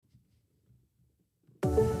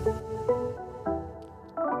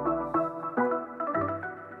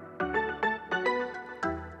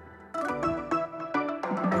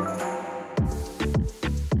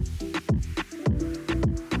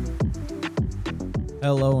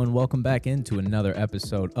Hello and welcome back into another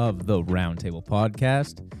episode of the Roundtable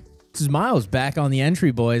Podcast. This is Miles back on the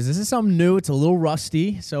entry, boys. This is something new. It's a little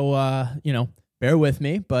rusty, so bear with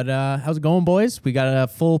me. But how's it going, boys? We got a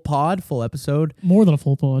full episode. More than a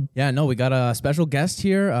full pod. Yeah, no, we got a special guest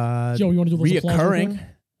here. Joe, you want to do those reoccurring?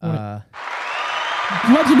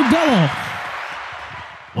 Legend of Dello.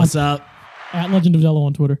 What's up? At Legend of Dello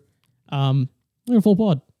on Twitter. We're a full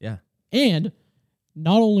pod. Yeah. And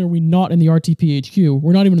not only are we not in the RTP HQ,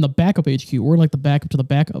 we're not even in the backup HQ. We're like the backup to the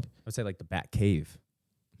backup. I would say like the Bat Cave.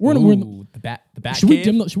 We're in the bat should cave.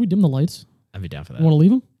 Should we dim the lights? I'd be down for that. You want to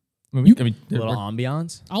leave them? A little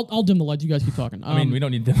ambiance. I'll dim the lights. You guys keep talking. We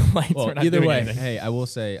don't need dim the lights. Well, We're not either doing way, anything. hey, I will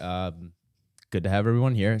say, good to have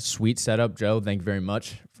everyone here. Sweet setup, Joe. Thank you very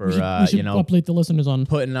much for we should update the listeners on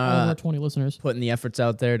putting all of our 20 listeners. putting the efforts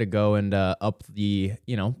out there to go and up the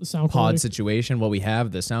The sound pod quality. situation. What we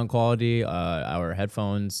have, the sound quality, our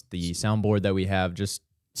headphones, the soundboard that we have, just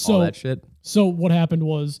So all that shit. So what happened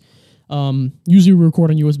was, usually we record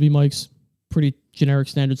on USB mics, pretty generic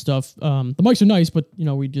standard stuff. The mics are nice, but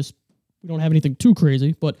we don't have anything too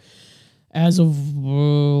crazy. But as of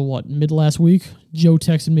mid last week, Joe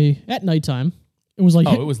texted me at nighttime. It was like,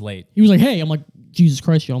 it was late. he was like, "Hey," I'm like, "Jesus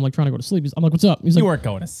Christ, Joe!" I'm like trying to go to sleep. I'm like, "What's up?" He's You like, weren't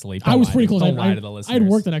going to sleep. "I was pretty close. Don't lie I to the I listeners. had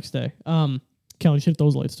work the next day." Kelly, shit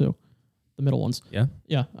those lights too, the middle ones. Yeah.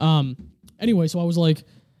 Yeah. Anyway, so I was like,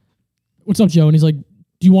 "What's up, Joe?" And he's like,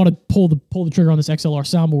 "Do you want to pull the trigger on this XLR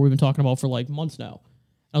soundboard we've been talking about for like months now?"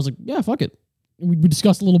 I was like, "Yeah, fuck it." And we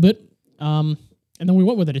discussed a little bit, and then we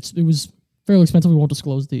went with it. It was fairly expensive. We won't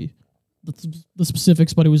disclose the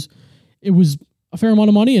specifics, but it was a fair amount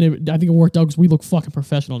of money, and I think it worked out because we look fucking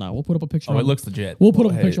professional now. We'll put up a picture. It looks legit. We'll put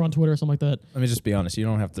up a hey. picture on Twitter or something like that. Let me just be honest. You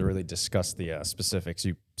don't have to really discuss the specifics.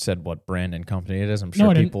 You said what brand and company it is. I'm sure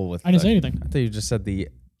No, I didn't. people with. I didn't say anything. I thought you just said the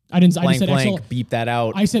I didn't. I blank just said blank. XLR. Beep that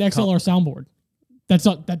out. I said XLR soundboard. That's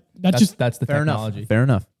not that. That's That's the Fair technology. enough. Fair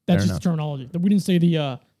enough. That's Fair just the terminology. We didn't say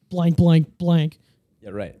the blank blank blank. Yeah,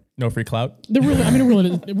 right. No free clout. They're really. I mean, it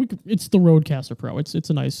really. It's the Rodecaster Pro. It's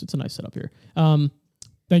a nice setup here.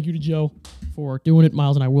 Thank you to Joe for doing it.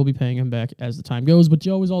 Miles and I will be paying him back as the time goes. But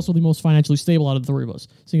Joe is also the most financially stable out of the three of us,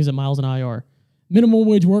 seeing as that Miles and I are minimum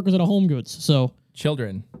wage workers at a Home Goods. So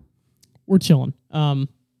Children. we're chilling.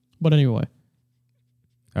 But anyway,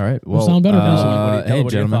 All right. We'll Well, sound better What eventually. are your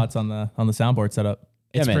gentlemen. thoughts on the soundboard setup?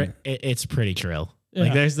 It's Yeah, man. it's pretty trill. Yeah.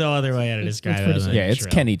 Like there's no other way to describe pretty it. sick. Yeah, it's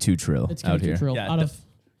trill. Kenny Too Trill it's out kind here. of trill. Yeah, Out of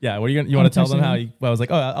Yeah. What are you I'm want to tell them texting how? him. I was like,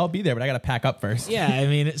 I'll be there, but I got to pack up first. Yeah, I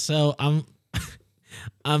mean, so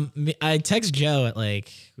I text Joe at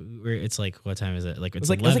like it's like what time is it? Like it's was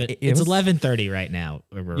like- it was 11. like- it It's was- 11:30 right now.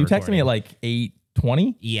 You texted me at like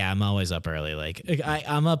 8:20. Yeah, I'm always up early. Like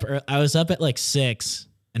I'm up. I was up at like 6,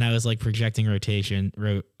 and I was like projecting rotations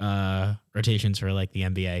for like the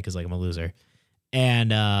NBA because like I'm a loser,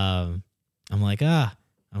 and I'm like I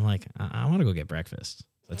want to go get breakfast.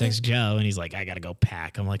 So I text Joe, and he's like, I gotta go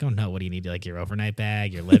pack. I'm like, oh no, what do you need? Like your overnight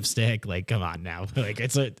bag, your lipstick? Like, come on now. Like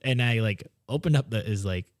and I like opened up his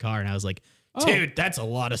like car, and I was like, dude, that's a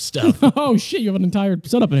lot of stuff. oh shit, you have an entire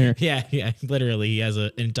setup in here. Yeah. Literally, he has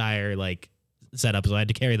an entire like setup, so I had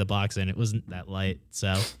to carry the box in. It wasn't that light,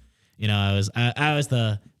 so I was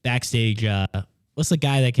the backstage. What's the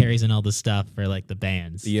guy that carries in all the stuff for like the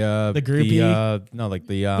bands? The groupie? no, like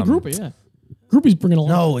the The groupie, yeah. Groupie's bringing along.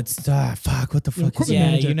 No, it's fuck. What the fuck? Is equipment Yeah,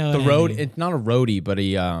 manager. you know the what I road? mean. It's not a roadie, but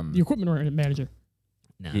The equipment manager.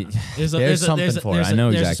 No, there's something for it. I know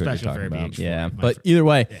exactly what you're talking about. Yeah, but either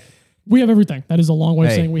way, We have everything. That is a long way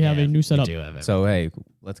of Hey. saying we have Yeah, a new setup. We do have it. so hey,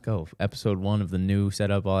 let's go. Episode 1 of the new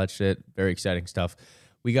setup, all that shit. Very exciting stuff.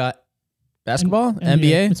 We got basketball,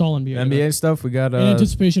 NBA. It's all NBA. NBA stuff. We got In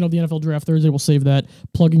anticipation of the NFL draft Thursday, we'll save that.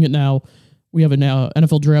 Plugging it now. We have a now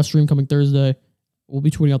NFL draft stream coming Thursday. We'll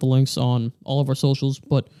be tweeting out the links on all of our socials,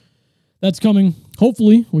 but that's coming.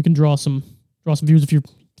 Hopefully, we can draw some views. If you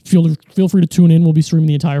feel free to tune in. We'll be streaming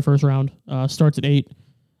the entire first round. Starts at 8.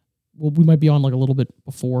 We might be on like a little bit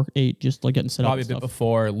before 8, just like getting set Probably up. a bit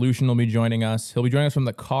before. Lucian will be joining us. He'll be joining us from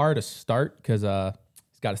the car to start because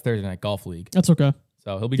he's got his Thursday night golf league. That's okay.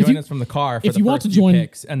 So he'll be joining us from the car for if the you want first to few join-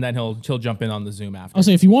 picks, and then he'll jump in on the Zoom after. I'll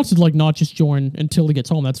say if he wants to like not just join until he gets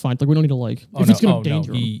home, that's fine. Like we don't need to like if it's gonna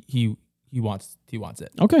danger him. He wants it.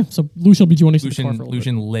 Okay, so Lucian will be joining us in the car for a little bit.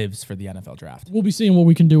 Lucian lives for the NFL draft. We'll be seeing what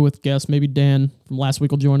we can do with guests. Maybe Dan from last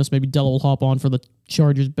week will join us. Maybe Dello will hop on for the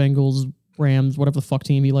Chargers, Bengals, Rams, whatever the fuck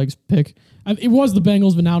team he likes pick. It was the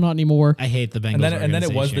Bengals, but now not anymore. I hate the Bengals. And then it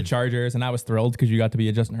was the organization. Chargers, and I was thrilled because you got to be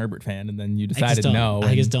a Justin Herbert fan, and then you decided no.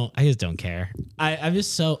 I just don't care. I'm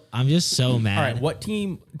just so mad. All right, what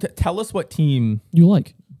team? Tell us what team You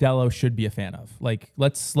like? Dello should be a fan of. Like,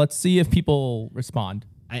 let's see if people respond.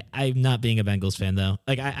 I'm not being a Bengals fan though.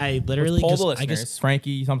 Like I literally Poll just, the I listeners. guess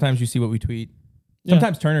Frankie, sometimes you see what we tweet. Yeah.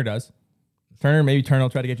 Sometimes Turner does. Maybe Turner will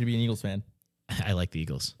try to get you to be an Eagles fan. I like the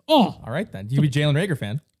Eagles. Oh, All right, then. You can be Jalen Rager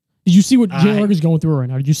fan. did you see what Jalen I- Rager's going through right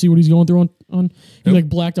now? Did you see what he's going through on? He Nope. like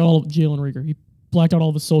blacked out all of Jalen Rager. He blacked out all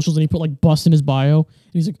of his socials and he put like bust in his bio.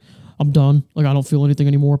 And he's like, I'm done. Like I don't feel anything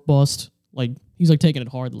anymore. Bust. Like he's like taking it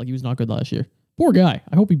hard. Like he was not good last year. Poor guy.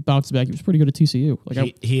 I hope he bounces back. He was pretty good at TCU.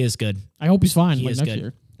 Like He is good. I hope he's fine He like is next good.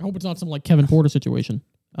 year. I hope it's not some like Kevin Porter situation.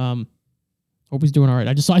 Hope he's doing all right.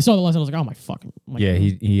 I saw the last one. I was like, oh my fucking. Yeah,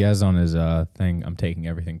 he has on his thing. I'm taking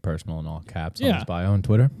everything personal in all caps on Yeah. his bio on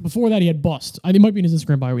Twitter. Before that, he had bust. I think it might be in his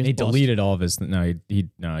Instagram bio. He He bust. deleted all of his. No, he.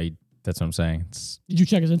 That's what I'm saying. It's Did you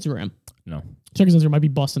check his Instagram? no. Check his Instagram. Might be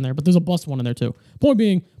bust in there, but there's a bust one in there too. Point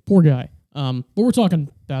being, poor guy. But we're talking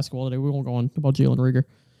basketball today. We won't go on about Jalen Rager.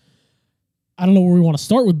 I don't know where we want to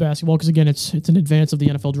start with basketball because again, it's in advance of the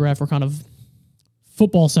NFL draft. We're kind of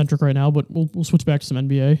football centric right now, but we'll switch back to some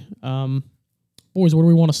NBA. Boys, where do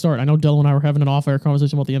we want to start? I know Dello and I were having an off-air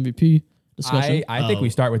conversation about the MVP discussion. I think we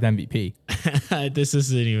start with MVP. This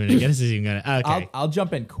isn't even gonna. Okay. I'll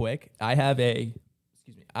jump in quick. I have a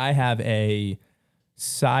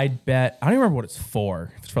side bet. I don't even remember what it's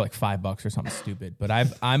for. It's for like $5 or something stupid. But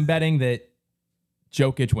I'm betting that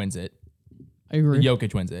Jokic wins it. I agree.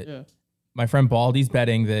 Jokic wins it. Yeah, My friend Baldy's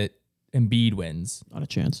betting that Embiid wins. not a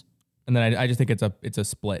chance. And then I just think it's a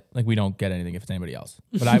split. Like we don't get anything if it's anybody else.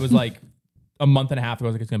 But I was like a month and a half ago, I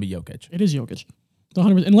was like, it's gonna be Jokic. It is Jokic. It's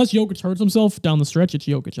 100%. Unless Jokic hurts himself down the stretch, it's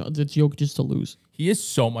Jokic. It's Jokic to lose He is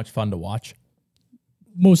so much fun to watch.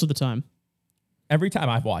 most of the time. Every time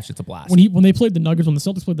I've watched, it's a blast. When they played the Nuggets, when the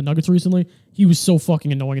Celtics played the Nuggets recently, he was so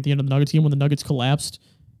fucking annoying at the end of the Nuggets game when the Nuggets collapsed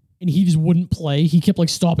and he just wouldn't play. He kept like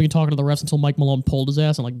stopping and talking to the refs until Mike Malone pulled his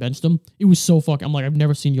ass and like benched him. It was so fucking. I'm like, I've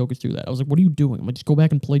never seen Jokic do that. I was like, what are you doing? I'm like, just go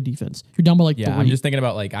back and play defense. You're down by like yeah, 3. I'm just thinking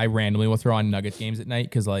about like I randomly will throw on Nuggets games at night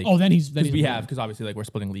because like then he's because obviously like we're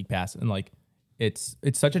splitting league pass and like it's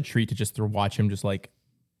such a treat to just watch him just like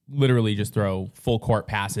literally just throw full court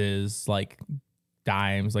passes like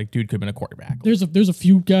dimes. Like dude could have been a quarterback. There's a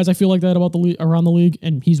few guys I feel like that about the league, around the league,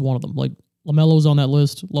 and he's one of them. Like LaMelo's on that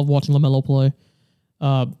list. Love watching LaMelo play.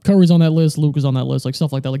 Curry's on that list. Luke is on that list. Like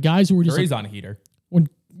stuff like that. Like guys who are just Curry's like, on a heater.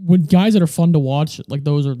 when guys that are fun to watch, like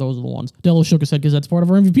those are the ones. Dello shook his head because that's part of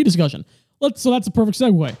our MVP discussion. So that's a perfect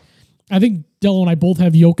segue. I think Dello and I both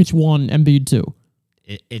have Jokic 1, Embiid 2.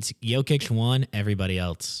 It's Jokic 1. Everybody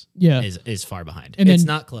else Yeah. is far behind. And It's then-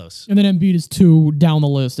 not close. And then Embiid is 2 down the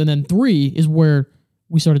list. And then 3 is where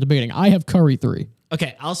we started debating. I have Curry 3.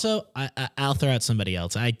 Okay. Also, I'll throw out somebody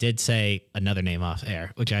else. I did say another name off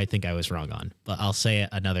air, which I think I was wrong on, but I'll say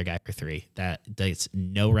another guy for 3 that gets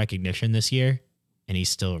no recognition this year, and he's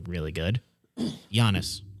still really good.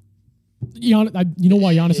 Giannis. You know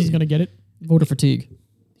why Giannis is going to get it? Voter fatigue.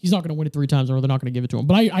 He's not going to win it 3 times, or they're not going to give it to him.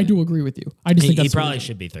 But I do agree with you. I just think He that's probably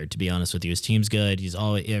should be 3rd, to be honest with you. His team's good. He's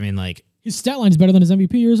always. I mean, like. his stat line is better than his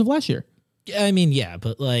MVP years of last year. I mean, yeah,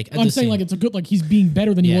 but like. at I'm the saying same- like it's a good, like he's being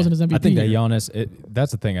better than he Yeah. was in his MVP. I think that year. Giannis.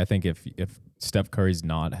 That's the thing. I think if Steph Curry's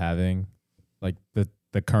not having like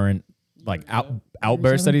the current like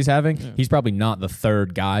outburst that he's having, he's probably not the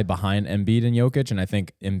 3rd guy behind Embiid and Jokic. And I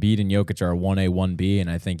think Embiid and Jokic are 1A, 1B, and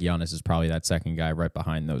I think Giannis is probably that 2nd guy right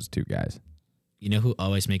behind those 2 guys. You know who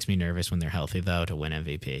always makes me nervous when they're healthy, though, to win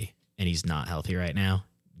MVP? And he's not healthy right now?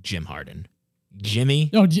 Jim Harden. Jimmy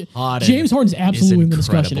No, Harden. James Harden's absolutely in the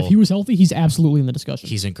discussion. If incredible. he was healthy, he's absolutely in the discussion.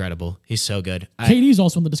 He's incredible. He's so good. KD's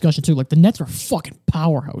also in the discussion too. Like the Nets are a fucking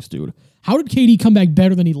powerhouse, dude. How did KD come back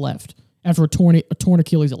better than he left after a torn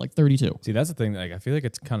Achilles at like 32? See, that's the thing. Like, I feel like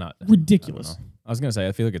it's kind of Ridiculous. I was gonna say,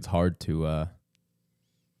 I feel like it's hard to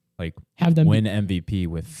like Have them win MVP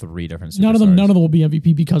with 3 different. None of them superstars. will be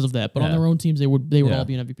MVP because of that. But on Yeah. their own teams, they would Yeah. all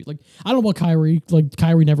be an MVP. Like I don't know about Kyrie. Like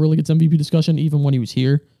Kyrie never really gets MVP discussion, even when he was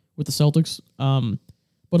here with the Celtics.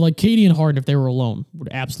 But like KD and Harden, if they were alone, would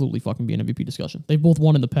absolutely fucking be an MVP discussion. They've both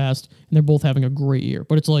won in the past, and they're both having a great year.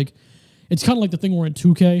 But it's like, it's kind of like the thing we're in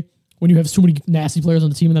 2K when you have so many nasty players on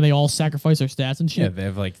the team, and then they all sacrifice their stats and Yeah, shit. they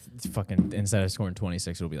have like fucking instead of scoring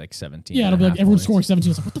 26, it'll be like 17. Yeah, it'll be and a like half everyone's points. scoring 17.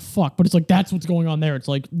 It's like, what the fuck? But it's like, that's what's going on there. It's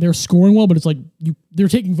like, they're scoring well, but it's like, they're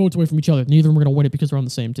taking votes away from each other. Neither of them are going to win it because they're on the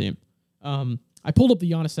same team. I pulled up the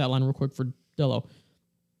Giannis stat line real quick for Dello.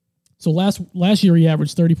 So last year he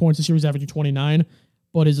averaged 30 points. This year he's averaging 29.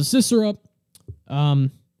 But his assists are up.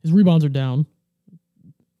 His rebounds are down.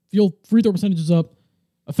 Free throw percentage is up.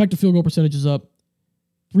 Effective field goal percentage is up.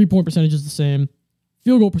 3-point percentage is the same.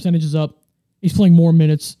 Field goal percentage is up. He's playing more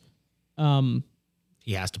minutes.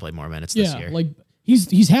 He has to play more minutes this year. Like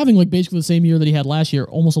he's having like basically the same year that he had last year,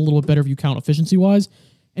 almost a little bit better if you count efficiency wise,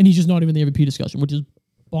 and he's just not even in the MVP discussion, which is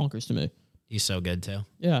bonkers to me. He's so good too.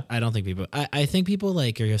 Yeah. I don't think people. I think people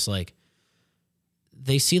like are just like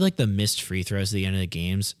they see like the missed free throws at the end of the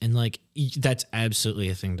games, and like that's absolutely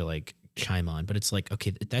a thing to like chime on. But it's like,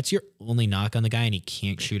 okay, that's your only knock on the guy, and he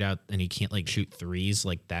can't shoot out, and he can't like shoot threes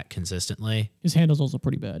like that consistently. His handle's also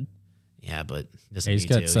pretty bad. Yeah, but doesn't He's need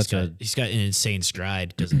got to. such He's got an insane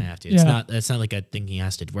stride. Doesn't have to. It's Yeah. not. That's not like a thing he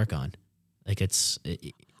has to work on. Like it's.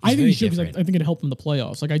 I think very he should because different. I think it helped him in the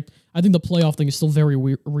playoffs. Like I think the playoff thing is still very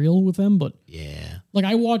real with them. But Yeah. like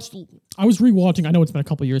I was rewatching. I know it's been a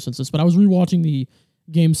couple years since this, but I was rewatching the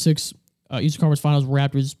Game 6 Eastern Conference Finals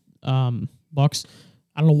Raptors Bucks.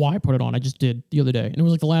 I don't know why I put it on. I just did the other day, and it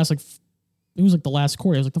was like the last the last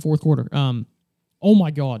quarter. It was like the fourth quarter. Oh my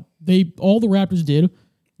god, all the Raptors did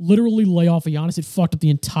literally lay off of Giannis. It fucked up the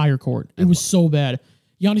entire court. It was so bad.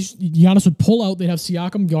 Giannis would pull out. They'd have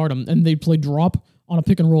Siakam guard him, and they'd play drop on a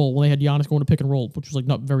pick and roll when they had Giannis going to pick and roll, which was like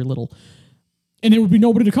not very little. And there would be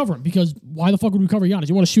nobody to cover him because why the fuck would we cover Giannis?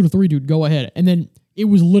 You want to shoot a three, dude? Go ahead. And then it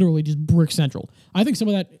was literally just brick central. I think some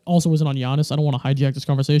of that also wasn't on Giannis. I don't want to hijack this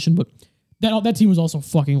conversation, but that team was also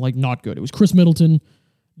fucking like not good. It was Chris Middleton,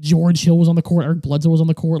 George Hill was on the court, Eric Bledsoe was on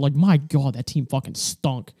the court. Like my god, that team fucking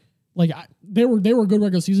stunk. Like they were a good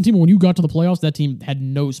regular season team, but when you got to the playoffs, that team had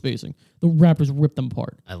no spacing. The Raptors ripped them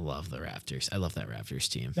apart. I love the Raptors. I love that Raptors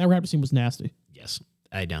team. That Raptors team was nasty. Yes,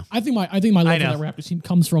 I know. I think my love for know. that Raptors team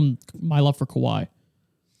comes from my love for Kawhi.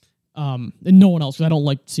 And no one else, because I don't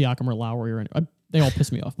like Siakam or Lowry or any. They all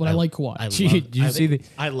piss me off, but I like Kawhi.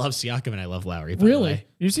 I love Siakam and I love Lowry. By the Really? way.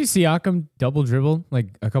 Did you see Siakam double dribble like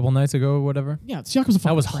a couple nights ago or whatever? Yeah, Siakam's a fucking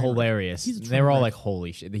That was train wreck. hilarious. He's a They train were all wreck. like,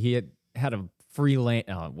 "Holy shit!" He had a free lane.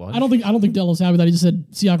 Oh, what? I don't think Dello's happy that he just said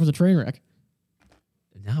Siakam's a train wreck.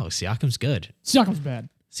 No, Siakam's good. Siakam's bad.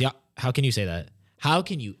 How can you say that? How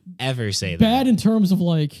can you ever say Bad in terms of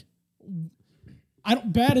like,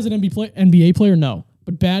 bad as an NBA player, no.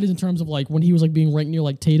 But bad is in terms of like when he was like being ranked near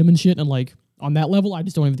like Tatum and shit, and like on that level, I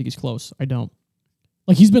just don't even think he's close. I don't.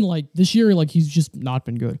 Like he's been like this year, like he's just not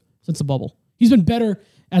been good since the bubble. He's been better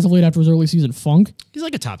as of late after his early season funk. He's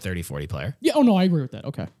like a top 30, 40 player. Yeah. Oh no, I agree with that.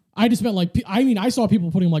 Okay. I just meant like I saw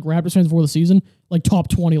people putting like Raptors fans before the season like top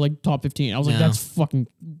 20, like top 15. I was like, No. that's fucking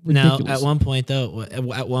No, ridiculous. at one point though,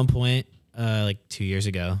 like 2 years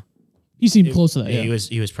ago, he seemed close to that. Yeah.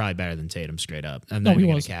 he was probably better than Tatum straight up. I'm No, not he even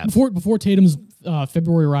gonna was. cap. Before Tatum's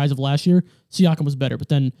February rise of last year, Siakam was better, but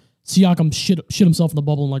then Siakam shit himself in the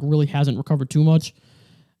bubble and like really hasn't recovered too much.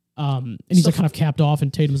 And he's like kind of capped off,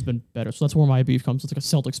 and Tatum's been better. So that's where my beef comes. It's like a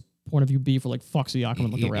Celtics point of view beef for like fuck Siakam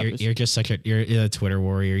and like the Raptors. You're just you're a Twitter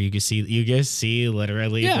warrior. You just see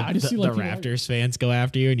literally Yeah, I just see, like, the people- Raptors fans go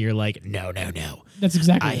after you, and you're like, no. That's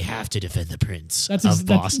exactly. I have to defend the Prince That's of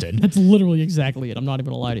Boston. That's literally exactly it. I'm not even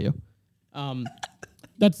gonna lie to you.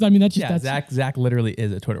 That's just Yeah, that's Zach literally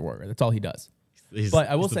is a Twitter warrior. That's all he does. But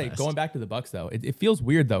I will say, going back to the Bucks though, it feels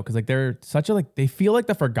weird though because like they're such a they feel like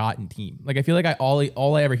the forgotten team. Like I feel like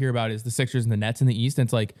all I ever hear about is the Sixers and the Nets in the East, and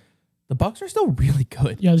it's like the Bucks are still really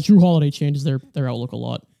good. yeah. The Drew Holiday changes their outlook a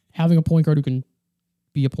lot. Having a point guard who can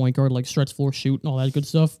be a point guard, like stretch floor, shoot, and all that good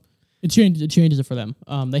stuff, it changes it for them.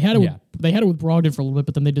 They had it with Brogdon for a little bit,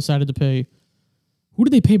 but then they decided to pay. Who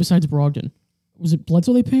did they pay besides Brogdon? Was it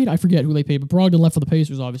Bledsoe they paid? I forget who they paid, but Brogdon left for the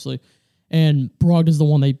Pacers, obviously, and Brogdon's the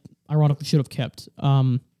one they ironically should have kept.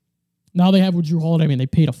 Now they have with Drew Holiday. I mean, they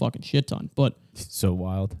paid a fucking shit ton, but So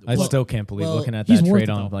wild. I Well- still can't believe well, looking at he's that worth trade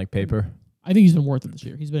it, on though. like paper. I think he's been worth it this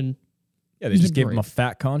year. He's been. Yeah, they He's just been gave him great. a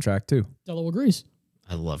fat contract too. Dello agrees.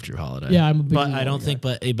 I love Drew Holiday. Yeah, I'm a big but Drew I don't Holiday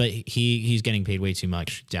think, but he's getting paid way too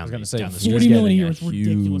much down. I was gonna the, say down the he's street. 40 million a getting year is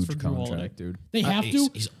ridiculous for huge Drew Holiday. contract, dude. They have He's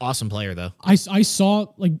to. an awesome player though. I saw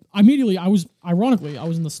like immediately. I was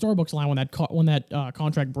in the Starbucks line when that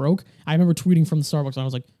contract broke. I remember tweeting from the Starbucks line. I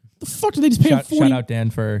was like, "The fuck did they just pay him 40?" Shout out Dan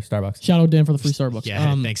for Starbucks. Shout out Dan for the free Starbucks.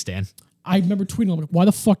 Yeah, thanks, Dan. I remember tweeting, I'm like, why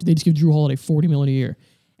the fuck did they just give Drew Holiday $40 million a year?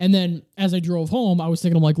 And then as I drove home, I was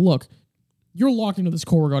thinking, I'm like, look, you're locked into this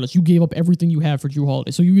core regardless. You gave up everything you have for Drew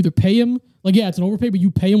Holiday. So you either pay him, like, yeah, it's an overpay, but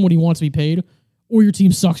you pay him what he wants to be paid, or your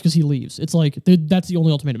team sucks because he leaves. It's like, that's the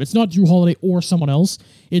only ultimatum. It's not Drew Holiday or someone else.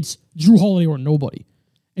 It's Drew Holiday or nobody.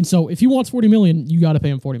 And so if he wants $40 million, you got to pay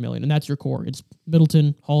him $40 million. And that's your core. It's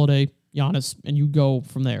Middleton, Holiday, Giannis, and you go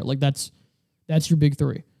from there. Like, that's your big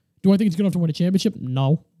three. Do I think it's good enough to win a championship?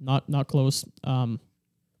 No, not close.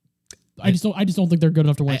 I just don't think they're good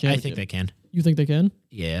enough to win a I championship. think they can. You think they can?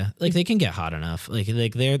 Yeah, like they can get hot enough. Like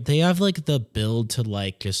they have like the build to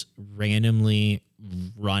like just randomly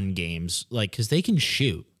run games, like because they can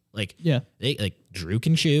shoot. Like Yeah. they like Drew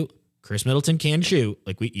can shoot, Chris Middleton can shoot.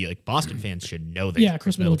 Like Boston fans should know that. Yeah,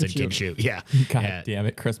 Chris Middleton can shoot. Yeah. God damn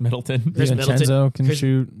it, Chris Middleton. Chris Middleton DiVincenzo can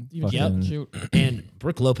shoot. Yep. Shoot. And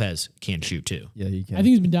Brooke Lopez can shoot too. Yeah, you can. I think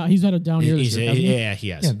he's been down. He's had a down year this year. Hasn't he? Yeah, he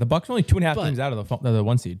has. Yeah, the Bucks are only 2.5 games out of the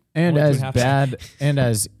 1 seed. And Only as 2.5 bad and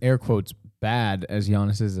as air quotes bad as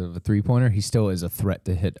Giannis is of a 3-pointer, he still is a threat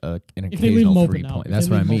to hit an If they leave him occasional open now. 3-point. If That's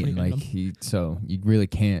they what I leave him mean. open, Like he can so you really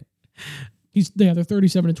can't. they're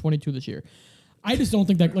 37-22 this year. I just don't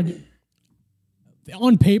think that like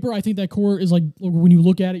on paper, I think that core is like when you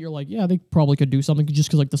look at it, you're like, yeah, they probably could do something just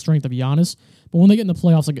because like the strength of Giannis. But when they get in the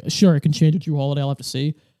playoffs, like sure, it can change with Drew Holiday. I'll have to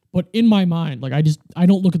see. But in my mind, like I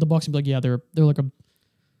don't look at the Bucks and be like, yeah, they're like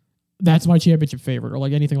that's my championship favorite or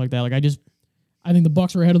like anything like that. Like I think the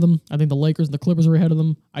Bucks are ahead of them. I think the Lakers and the Clippers are ahead of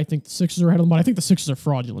them. I think the Sixers are ahead of them. But I think the Sixers are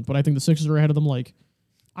fraudulent. But I think the Sixers are ahead of them. Like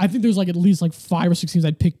I think there's like at least like 5 or 6 teams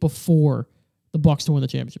I'd pick before the Bucks to win the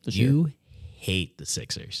championship this year. You hate the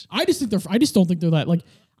Sixers. I just don't think they're that like.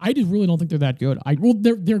 I just really don't think they're that good.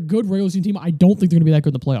 They're a good regular season team. I don't think they're gonna be that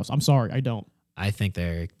good in the playoffs. I'm sorry, I don't. I think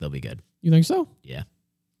they'll be good. You think so? Yeah.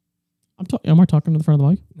 Am I talking to the front of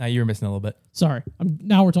the mic? Now you were missing a little bit. Sorry.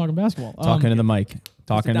 Now we're talking basketball. Talking to the mic.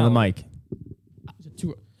 Talking to the mic. Is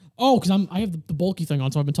it because I have the bulky thing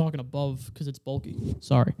on, so I've been talking above because it's bulky.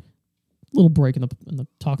 Sorry. Little break in the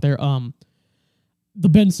talk there. The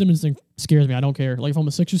Ben Simmons thing scares me. I don't care. Like if I'm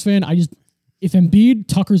a Sixers fan, if Embiid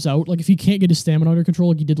tuckers out, like if he can't get his stamina under control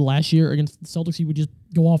like he did last year against the Celtics, he would just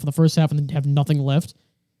go off in the first half and then have nothing left.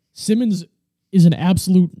 Simmons is an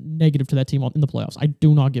absolute negative to that team in the playoffs. I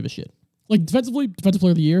do not give a shit. Like defensive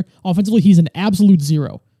player of the year. Offensively, he's an absolute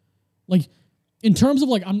zero. Like in terms of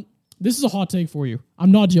like this is a hot take for you.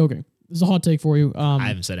 I'm not joking. This is a hot take for you. I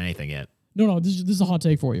haven't said anything yet. No, this is a hot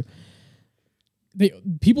take for you.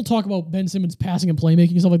 People talk about Ben Simmons passing and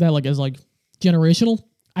playmaking and stuff like that, like as like generational.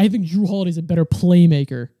 I think Drew Holiday's a better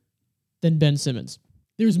playmaker than Ben Simmons.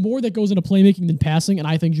 There's more that goes into playmaking than passing, and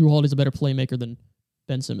I think Drew Holiday's a better playmaker than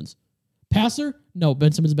Ben Simmons. Passer? No,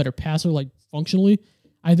 Ben Simmons is a better passer, like functionally.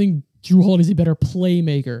 I think Drew Holiday's a better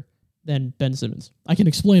playmaker than Ben Simmons. I can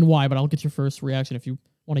explain why, but I'll get your first reaction if you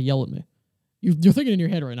want to yell at me. You're thinking in your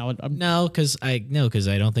head right now. No, because I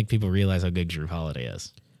don't think people realize how good Drew Holiday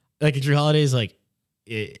is. Like Drew Holiday is like,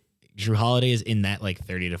 Drew Holiday is in that like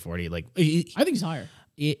 30 to 40. Like I think he's higher.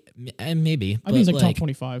 Maybe. I think he's like top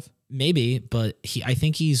 25. Maybe, but I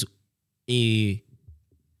think he's I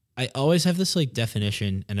always have this like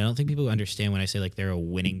definition, and I don't think people understand when I say like they're a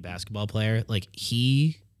winning basketball player. Like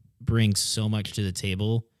he brings so much to the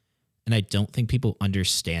table, and I don't think people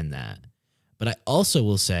understand that. But I also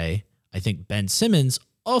will say I think Ben Simmons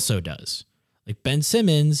also does. Like Ben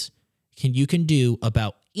Simmons you can do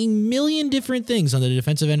about a million different things on the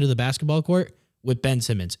defensive end of the basketball court with Ben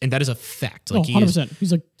Simmons, and that is a fact. Like 100%.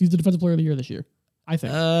 He's the defensive player of the year this year. I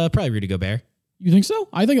think. Probably Rudy Gobert. You think so?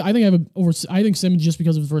 I think I think Simmons just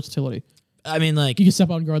because of his versatility. I mean, like he can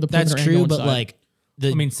step out and guard the perimeter. That's true, and go but inside. like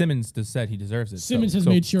Simmons just said he deserves it. Simmons has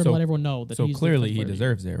made sure to let everyone know that. So he's clearly he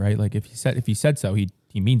deserves it, right? Like if he said so, he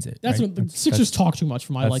means it. That's right? what the Sixers talk too much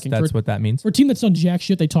for my liking. That's what that means. For a team that's done jack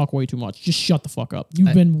shit, they talk way too much. Just shut the fuck up.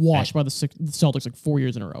 You've been washed by the Celtics like 4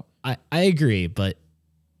 years in a row. I agree, but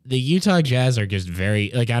the Utah Jazz are just very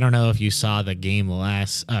like I don't know if you saw the game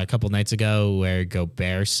last a couple nights ago where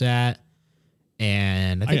Gobert sat,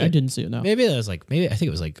 and I didn't see it. No, maybe I think it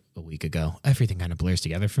was like a week ago. Everything kind of blurs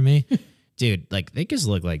together for me. Dude, like they just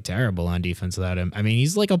look like terrible on defense without him. I mean,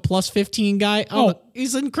 he's like a plus 15 guy. Oh,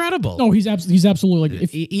 he's incredible. No, he's absolutely like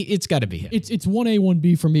it's got to be him. It's 1A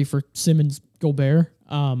 1B for me for Simmons Gobert.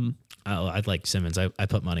 I'd like Simmons. I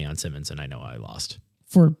put money on Simmons, and I know I lost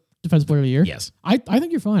for defensive player of the year. Yes, I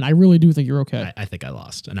think you're fine. I really do think you're okay. I think I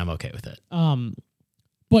lost, and I'm okay with it.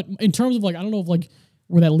 But in terms of like, I don't know if like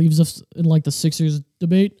where that leaves us in like the Sixers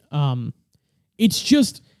debate. It's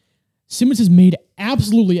just. Simmons has made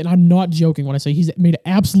absolutely, and I'm not joking when I say he's made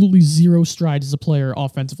absolutely zero strides as a player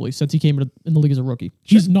offensively since he came in the league as a rookie.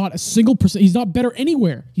 Sure. He's not a single percent. He's not better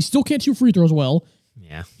anywhere. He still can't shoot free throws well.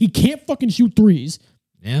 Yeah. He can't fucking shoot threes.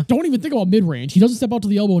 Yeah. Don't even think about mid-range. He doesn't step out to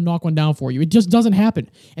the elbow and knock one down for you. It just doesn't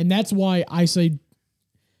happen. And that's why I say,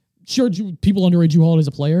 sure, people underrate Drew Holiday as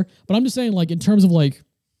a player, but I'm just saying like in terms of like,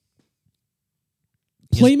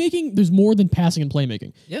 playmaking, there's more than passing and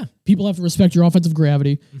playmaking. Yeah. People have to respect your offensive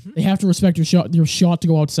gravity. Mm-hmm. They have to respect your shot to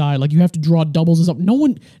go outside. Like you have to draw doubles and stuff.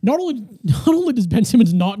 Not only does Ben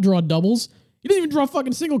Simmons not draw doubles, he doesn't even draw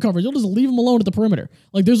fucking single coverage. He'll just leave him alone at the perimeter.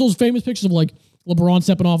 Like there's those famous pictures of like LeBron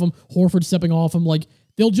stepping off him, Horford stepping off him. Like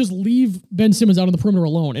they'll just leave Ben Simmons out on the perimeter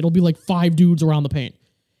alone. It'll be like 5 dudes around the paint.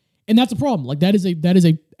 And that's a problem. Like that is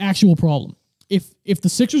a actual problem. If the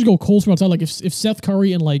Sixers go cold from outside, like if Seth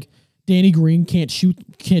Curry and like Danny Green can't shoot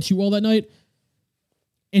well that night.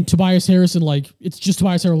 And Tobias Harris and like it's just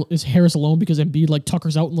Tobias Harris alone because Embiid like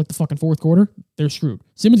tuckers out in like the fucking fourth quarter, they're screwed.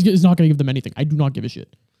 Simmons is not going to give them anything. I do not give a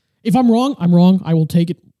shit. If I'm wrong, I'm wrong. I will take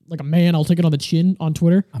it like a man. I'll take it on the chin on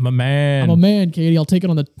Twitter. I'm a man. I'm a man, Katie. I'll take it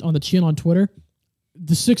on the chin on Twitter.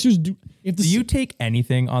 The Sixers do. If the Do you take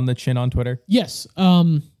anything on the chin on Twitter? Yes.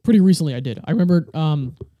 Pretty recently I did. I remember.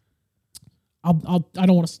 I don't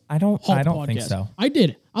want to. I don't podcast. think so. I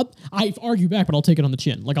did. I argue back, but I'll take it on the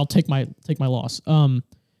chin. Like I'll take my loss.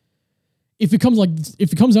 If it comes down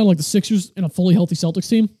to like the Sixers and a fully healthy Celtics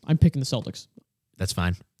team, I'm picking the Celtics. That's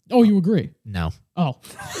fine. Oh, you agree? No. Oh,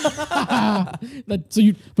 but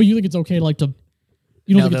you think it's okay, like to?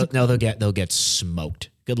 You don't think They'll get smoked.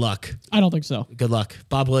 Good luck. I don't think so. Good luck.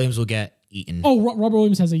 Bob Williams will get eaten. Oh, Robert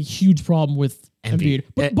Williams has a huge problem with Embiid.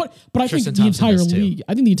 But I think Tristan the Thompson entire does too. league.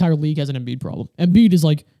 I think the entire league has an Embiid problem. Embiid is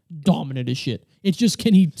like dominant as shit. It's just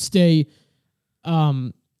can he stay?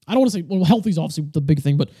 I don't want to say healthy is obviously the big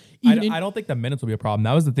thing, but I don't think the minutes will be a problem.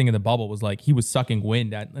 That was the thing in the bubble was like he was sucking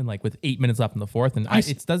wind and like with 8 minutes left in the fourth, and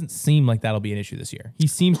it doesn't seem like that'll be an issue this year. He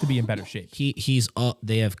seems to be in better shape.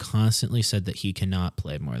 They have constantly said that he cannot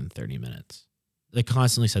play more than 30 minutes. They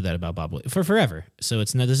constantly said that about Bob Williams for forever. So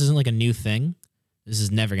this isn't like a new thing. This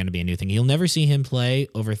is never going to be a new thing. You'll never see him play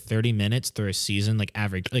over 30 minutes through a season, like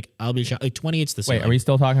average. Like I'll be shocked. Like 28's the same. Wait, are we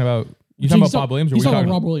still talking about? You talking about Bob Williams? Or he's we talking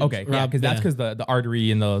about Rob Williams. Okay, yeah, because that's because the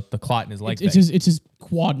artery and the clot in his leg. It's his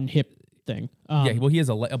quad and hip thing. Yeah, well, he has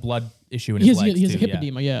a blood issue in his legs. He has too, a hip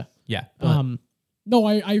edema. Yeah. Yeah. No,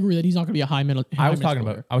 I agree that he's not going to be a high minute. I was talking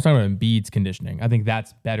about Embiid's conditioning. I think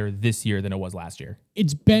that's better this year than it was last year.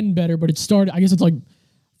 It's been better, but it started. I guess it's like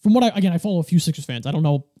from what I follow a few Sixers fans. I don't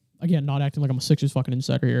know. Again, not acting like I'm a Sixers fucking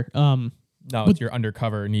insider here. No, it's your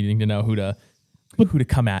undercover needing to know who to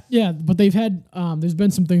come at. Yeah, but they've had there's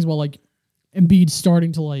been some things about like Embiid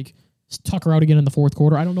starting to like tucker out again in the fourth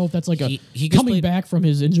quarter. I don't know if that's like he coming back from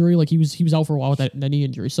his injury. Like he was out for a while with that knee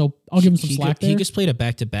injury. So I'll give him some slack there. He just played a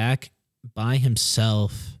back-to-back by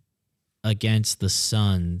himself against the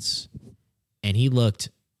Suns, and he looked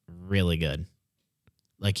really good.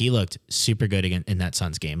 Like he looked super good again in that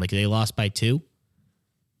Suns game. Like they lost by 2,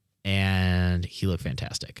 and he looked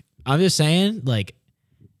fantastic. I'm just saying, like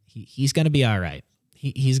he's gonna be all right.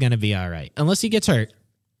 He's gonna be all right unless he gets hurt.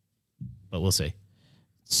 But we'll see.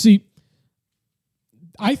 See,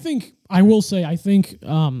 I think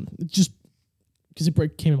just because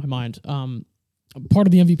it came in my mind, part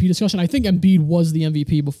of the MVP discussion, I think Embiid was the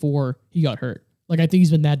MVP before he got hurt. Like I think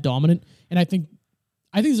he's been that dominant, and I think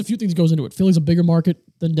there's a few things that goes into it. Philly's a bigger market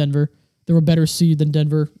than Denver. They're a better seed than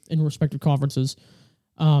Denver in respective conferences.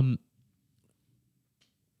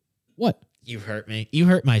 What? You hurt me. You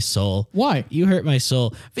hurt my soul. Why? You hurt my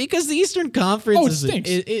soul because the Eastern Conference stinks.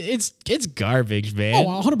 It's garbage, man.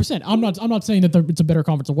 Oh, 100%. I'm not saying that it's a better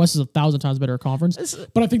conference. The West is 1,000 times better conference.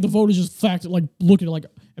 But I think the voters just like looking at like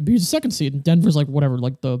Embiid's the second seed and Denver's like whatever,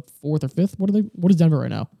 like the 4th or 5th. What is Denver right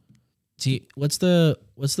now? See, what's the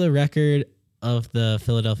record of the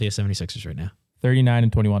Philadelphia 76ers right now?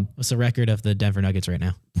 39-21. What's the record of the Denver Nuggets right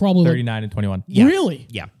now? Probably 39-21. Yeah. Really?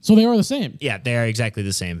 Yeah. So they are the same. Yeah, they are exactly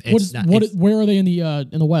the same. Where are they in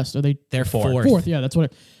the West? Are they? They're fourth. Fourth. Yeah, that's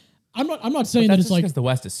what. I'm not saying that it's like because the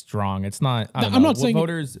West is strong. It's not. I'm not saying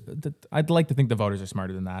voters. I'd like to think the voters are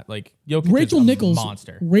smarter than that. Like Jokic Rachel is a Nichols.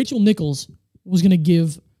 monster. Rachel Nichols was going to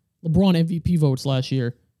give LeBron MVP votes last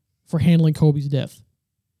year for handling Kobe's death.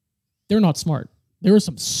 They're not smart. There are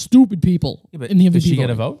some stupid people in the MVP. Does she get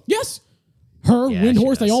a voting. vote? Yes. Her, Yeah,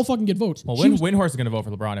 Windhorse, she they does. all fucking get votes. Well, Windhorse is going to vote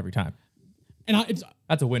for LeBron every time. And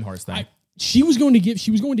That's a Windhorse thing. she was going to give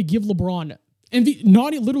LeBron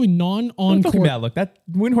MVP, literally non on Don't give me court. that look. That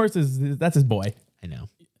Windhorse that's his boy. I know.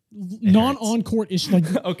 Non on court ish like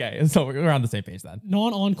Okay, so we're on the same page then.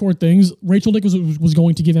 non on court things. Rachel Nichols was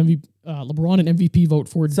going to give LeBron an MVP vote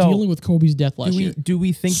for dealing with Kobe's death last year. Do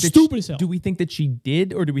we think Stupid as hell. Do we think that she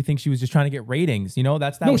did, or do we think she was just trying to get ratings? You know,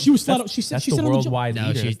 No, she was flat out. She said that's she the said on the jump. worldwide No,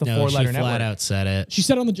 leader. she It's the no, she four-letter flat network. out said it. She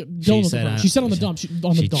said on the she said on the dump.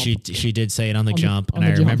 She did say it on the jump, and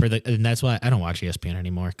I remember that, and that's why I don't watch ESPN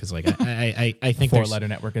anymore because like I think there's Four-letter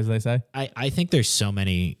network, as they say. I think there's so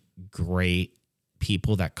many great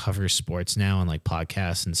people that cover sports now on like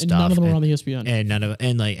podcasts and stuff. And none of them are on the ESPN.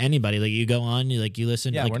 And like anybody, like you go on, you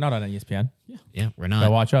listen. Yeah, like, we're not on ESPN. Yeah, we're Now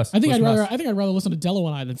not. watch us. I think Listen to us. I'd rather listen to Dello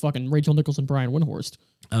and I than fucking Rachel Nichols and Brian Windhorst.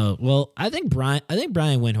 Oh well, I think Brian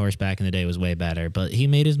Windhorst back in the day was way better, but he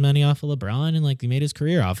made his money off of LeBron and like he made his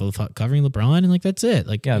career off of covering LeBron and like that's it.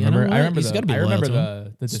 Like Yeah, you know I what? remember He's gotta be loyal to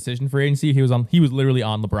him. the decision for agency. He was literally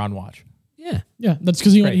on LeBron watch. Yeah, Yeah, that's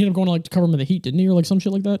because he Great. ended up going to like to cover him in the Heat, didn't he, or like some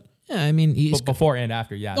shit like that? Yeah, I mean, he's But before and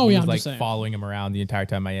after, yeah. Oh, he yeah, was I'm like just saying. following him around the entire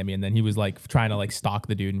time in Miami, and then he was like trying to like stalk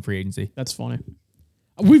the dude in free agency. That's funny.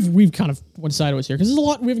 We've kind of went sideways here because there's a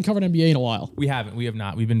lot we haven't covered NBA in a while. We have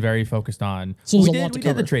not. We've been very focused on. So there's we a lot to did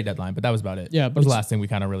the cover. trade deadline, but that was about it. Yeah, that but was the it's- last thing we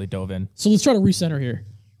kind of really dove in. So let's try to recenter here.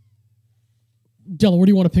 Dello, where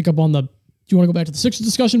do you want to pick up on the? Do you want to go back to the Sixers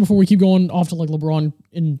discussion before we keep going off to like LeBron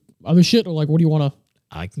and other shit, or like what do you want to?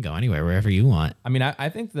 I can go anywhere, wherever you want. I mean, I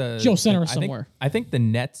think the Joe, center us I think- somewhere. I think the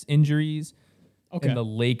Nets injuries Okay. and the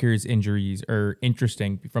Lakers injuries are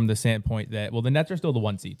interesting from the standpoint that the Nets are still the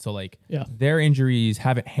 1 seed, so like Yeah. their injuries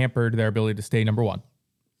haven't hampered their ability to stay number 1.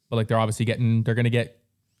 But like they're going to get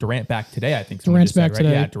Durant back today. I think someone Durant's just said, back right?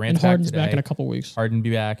 today. Yeah, Durant's and Harden's back today. back in a couple weeks. Harden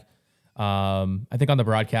be back. I think on the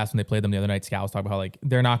broadcast when they played them the other night, Scal was talking about how like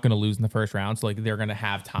they're not going to lose in the first round, so like they're going to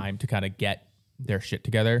have time to kind of get their shit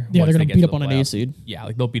together. Yeah, once they're they gonna get beat to up the on an playoffs. 8 seed. Yeah,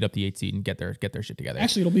 like they'll beat up the 8 seed and get their shit together.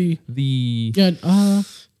 Actually, it'll be The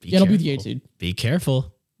it'll be the 8 seed. Be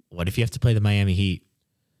careful. What if you have to play the Miami Heat?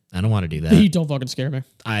 I don't want to do The that. Heat don't fucking scare me.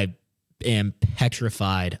 I am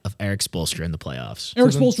petrified of Eric Spoelstra in the playoffs.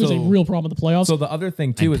 Eric then- Spoelstra is a so- real problem in the playoffs. So the other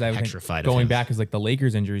thing too I'm is I think petrified of going him. back is like the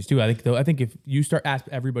Lakers injuries too. I think if you start ask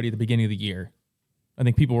everybody at the beginning of the year, I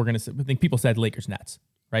think people said Lakers Nets,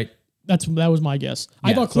 right? that was my guess. I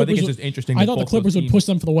Yeah, thought so I think Clippers. it's just interesting. I that thought the both those Clippers would teams- push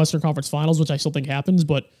them for the Western Conference Finals, which I still think happens.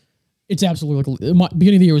 But it's absolutely like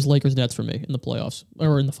beginning of the year was Lakers Nets for me in the playoffs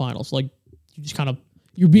or in the finals. Like you just kind of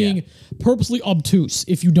you're being purposely obtuse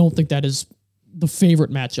if you don't think that is the favorite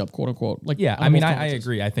matchup, quote unquote. Like Yeah, on I mean, both I conferences.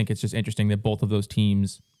 agree. I think it's just interesting that both of those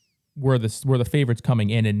teams were the favorites coming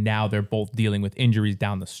in, and now they're both dealing with injuries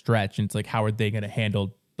down the stretch. And it's like, how are they going to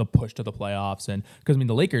handle the push to the playoffs? And because I mean,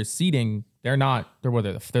 the Lakers seeding, they're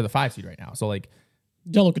the 5 seed right now. So like,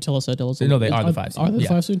 Dello could tell us that. Dello's no, they are the 5 seed. Are they the Yeah.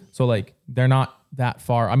 5 seed? So like, they're not that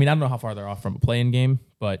far. I mean, I don't know how far they're off from a play-in game,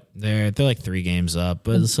 but They're like 3 games up,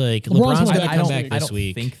 but it's like LeBron's LeBron's gonna gonna come come back back I this don't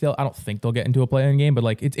week. I don't think they'll get into a play-in game, but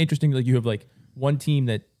like, it's interesting. Like you have like one team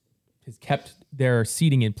that has kept their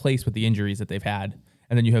seeding in place with the injuries that they've had,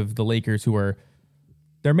 and then you have the Lakers who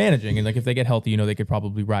they're managing, and like if they get healthy, they could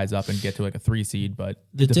probably rise up and get to like a 3 seed. But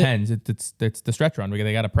The it di- depends. It's the stretch run.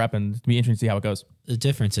 They got to prep, and it'll be interesting to see how it goes. The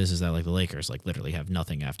difference is that like the Lakers like literally have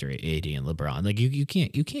nothing after AD and LeBron. Like you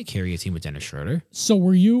can't carry a team with Dennis Schroeder. So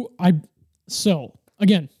were you? So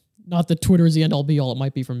again, not that Twitter is the end all be all. It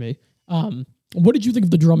might be for me. What did you think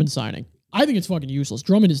of the Drummond signing? I think it's fucking useless.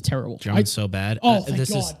 Drummond is terrible. Drummond's so bad. Oh, thank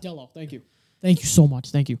this God, is Dello. Thank you. Thank you so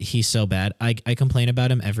much. Thank you. he's so bad. I complain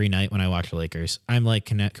about him every night when I watch the Lakers. I'm like,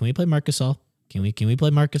 can we play Marc Gasol? Can we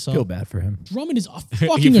play Marc Gasol? Feel bad for him. Drummond is You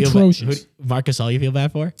fucking feel atrocious. Marc Gasol, you feel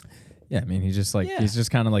bad for? Yeah, I mean, he's just like Yeah. he's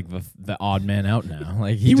just kind of like the odd man out now.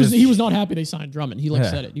 Like He was not happy they signed Drummond. He Yeah.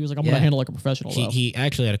 said it. He was like, I'm gonna Yeah. handle like a professional. though. He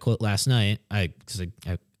actually had a quote last night. Because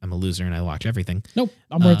I'm a loser and I watch everything. Nope,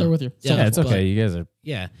 I'm right there with you. So yeah, yeah, it's but- okay. You guys are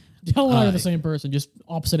Yeah. Dello and I are uh, the same person, just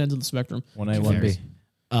opposite ends of the spectrum. 1A,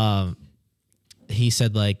 1B. He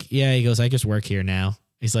said like, yeah, he goes, I just work here now.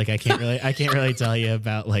 He's like, I can't really tell you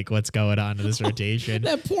about like what's going on in this rotation.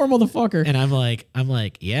 That poor motherfucker. And I'm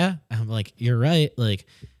like, yeah. I'm like, you're right. Like,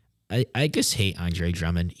 I just hate Andre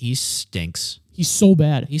Drummond. He stinks. He's so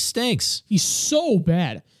bad. He stinks. He's so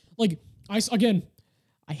bad. Like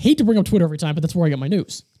I hate to bring up Twitter every time, but that's where I get my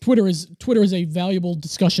news. Twitter is a valuable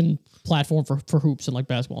discussion platform for hoops and like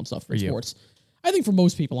basketball and stuff for you. sports. I think for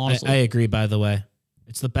most people, honestly. I agree, by the way.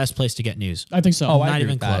 It's the best place to get news. I think so. Oh, I Not agree even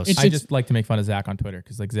with that. close. It's- I just like to make fun of Zach on Twitter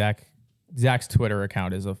because like Zach's Twitter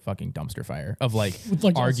account is a fucking dumpster fire of like With,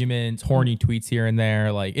 like, arguments, horny tweets here and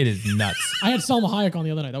there. Like it is nuts. I had Salma Hayek on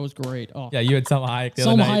the other night. That was great. Oh, Yeah, you had Selma Hayek the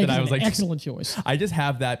other Salma night Hayek that is I was an like, excellent choice. I just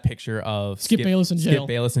have that picture of Skip Bayless in jail. Skip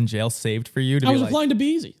Bayless in jail saved for you to I be was like, inclined to be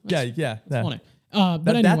easy. yeah, That's yeah. funny.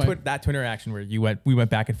 But anyway, That Twitter action where we went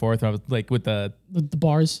back and forth. And I was like with the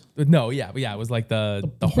bars. no, yeah, it was like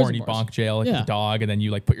the prison horny bars. bonk jail, like Yeah. the dog, and then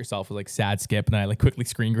you like put yourself with like sad Skip, and I like quickly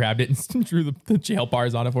screen grabbed it and drew the jail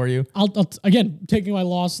bars on it for you. I'll again taking my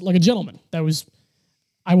loss like a gentleman.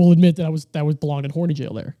 I will admit that I was belonged in horny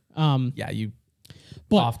jail there. Yeah, you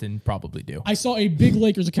But often probably do. I saw a big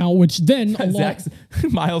Lakers account, which then a lot Zach's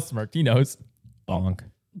Miles smirked. He knows. Bonk.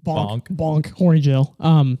 bonk horny jail.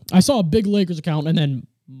 I saw a big Lakers account and then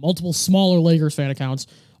multiple smaller Lakers fan accounts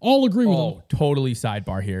all agree with him. Oh, totally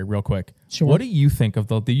sidebar here, real quick. Sure. What do you think of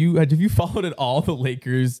have you followed at all the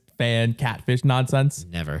Lakers fan catfish nonsense?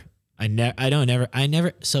 Never. I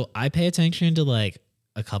never. So I pay attention to like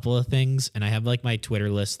a couple of things, and I have like my Twitter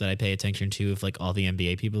list that I pay attention to of like all the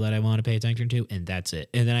NBA people that I want to pay attention to, and that's it.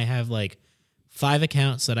 And then I have like 5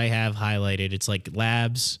 accounts that I have highlighted. It's like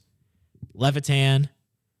Labs, Levitan,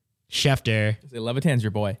 Schefter. Levitan's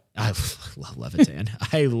your boy. I love Levitan.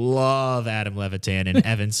 I love Adam Levitan and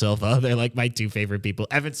Evan Silva. They're like my two favorite people.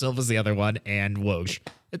 Evan Silva's the other one, and Woj.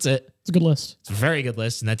 That's it. It's a good list. It's a very good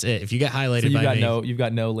list, and that's it. If you get highlighted So you've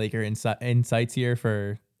got no Laker insights here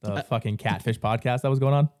for the fucking catfish podcast that was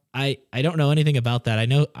going on. I don't know anything about that. I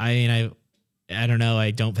don't know.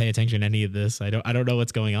 I don't pay attention to any of this. I don't know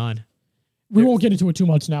what's going on. We won't get into it too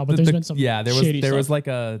much now, but there's been some there was like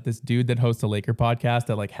this dude that hosts a Laker podcast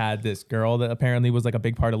that like had this girl that apparently was like a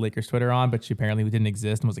big part of Lakers Twitter on, but she apparently didn't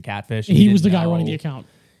exist and was a catfish. He was the guy running the account.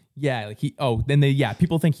 Yeah, like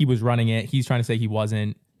people think he was running it. He's trying to say he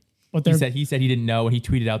wasn't. But he said he didn't know, and he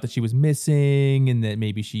tweeted out that she was missing, and that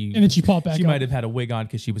maybe then she popped back. She might have had a wig on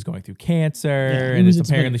because she was going through cancer, and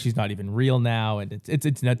apparently she's not even real now, and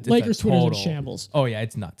it's nuts. Lakers Twitter's in shambles. Oh yeah,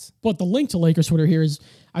 it's nuts. But the link to Lakers Twitter here is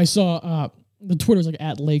I saw the Twitter's like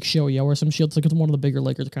at Lake Show or some shit. It's like it's one of the bigger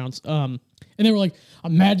Lakers accounts. And they were like,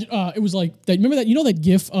 imagine it was like that. Remember that that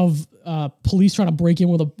GIF of police trying to break in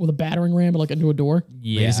with a battering ram like into a door.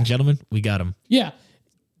 Yeah. Ladies and gentlemen, we got him. Yeah,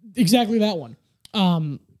 exactly that one.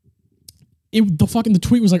 The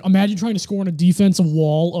tweet was like, imagine trying to score on a defensive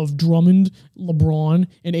wall of Drummond, LeBron,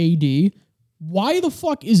 and AD. Why the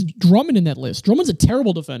fuck is Drummond in that list? Drummond's a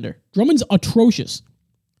terrible defender. Drummond's atrocious.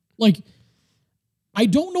 Like, I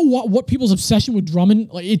don't know what people's obsession with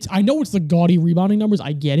Drummond. Like, I know it's the gaudy rebounding numbers.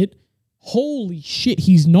 I get it. Holy shit,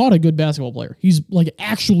 he's not a good basketball player. He's like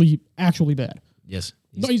actually bad. Yes.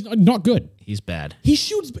 No, he's not good. He's bad. He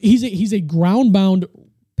shoots. He's a ground bound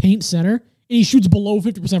paint center. And he shoots below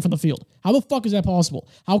 50% from the field. How the fuck is that possible?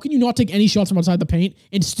 How can you not take any shots from outside the paint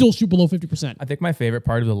and still shoot below 50%? I think my favorite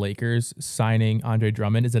part of the Lakers signing Andre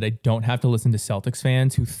Drummond is that I don't have to listen to Celtics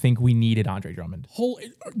fans who think we needed Andre Drummond.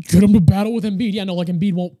 Get him to battle with Embiid. Yeah, no, like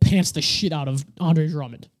Embiid won't pants the shit out of Andre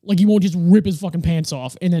Drummond. Like he won't just rip his fucking pants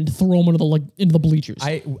off and then throw him into the bleachers.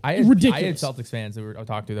 I had Celtics fans that I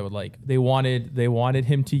talked to that would like they wanted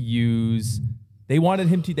him to use they wanted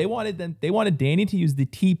Danny to use the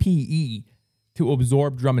TPE to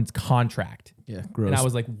absorb Drummond's contract. Yeah, gross. And I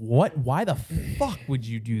was like, what? Why the fuck would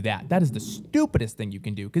you do that? That is the stupidest thing you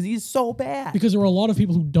can do because he's so bad. Because there are a lot of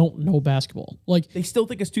people who don't know basketball. Like they still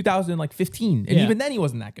think it's 2015, and even then he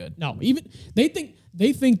wasn't that good. No, even they think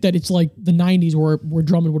that it's like the 90s where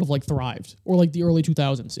Drummond would have like thrived, or like the early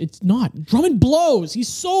 2000s. It's not. Drummond blows. He's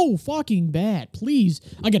so fucking bad. Please,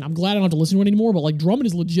 again, I'm glad I don't have to listen to it anymore. But like Drummond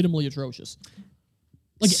is legitimately atrocious.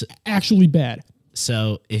 Like actually bad.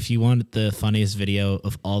 So if you want the funniest video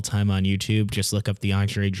of all time on YouTube, just look up the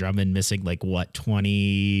Andre Drummond missing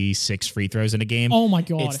 26 free throws in a game. Oh my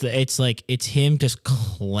God. It's him just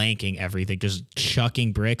clanking everything, just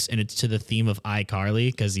chucking bricks, and it's to the theme of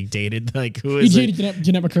iCarly because he dated Jeanette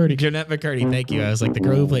McCurdy. Jeanette McCurdy, thank you. I was like the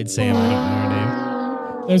girl who played Sam. I don't know her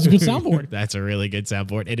name. There's a good soundboard. That's a really good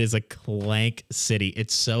soundboard. It is a clank city.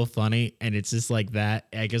 It's so funny, and it's just like that.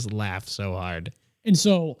 I just laugh so hard. And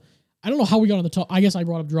so I don't know how we got on the top. I guess I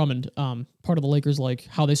brought up Drummond, part of the Lakers, like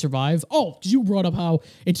how they survive. Oh, because you brought up how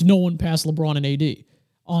it's no one past LeBron and AD.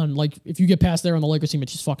 On like, if you get past there on the Lakers team,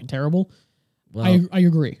 it's just fucking terrible. Well, I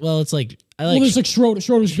agree. Well, it's like there's like Schroeder's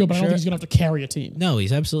good, but I don't think he's gonna have to carry a team. No,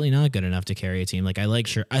 he's absolutely not good enough to carry a team. Like I like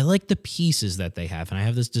the pieces that they have, and I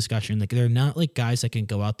have this discussion. Like they're not like guys that can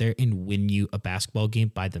go out there and win you a basketball game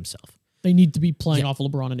by themselves. They need to be playing off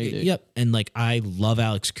of LeBron and AD. Yep. And like I love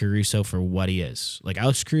Alex Caruso for what he is. Like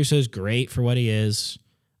Alex Caruso is great for what he is.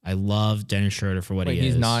 I love Dennis Schroeder for what he is.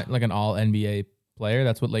 He's not like an all NBA player.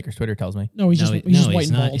 That's what Lakers Twitter tells me. No, he's just white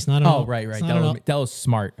and bald. He's not. Right. Dello's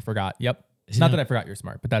smart. I forgot. Yep. It's not that I forgot you're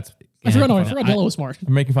smart, but that's. I forgot Dello was smart.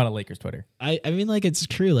 I'm making fun of Lakers Twitter. I mean, like it's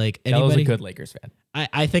true. Like Dello's a good Lakers fan.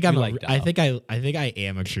 I think I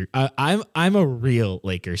am a true. I'm a real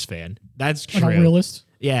Lakers fan. That's true. Like a realist.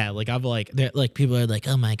 Yeah, like I'm like, people are like,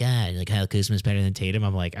 oh my God, like Kyle Kuzma's better than Tatum.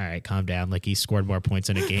 I'm like, all right, calm down. Like he scored more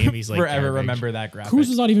points in a game. He's like forever garbage. remember that graphic.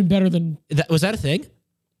 Kuzma's not even better than. Was that a thing?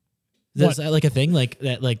 Is that like a thing like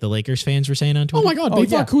that? Like the Lakers fans were saying on Twitter. Oh my God, they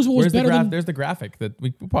thought Kuzma was better than. There's the graphic that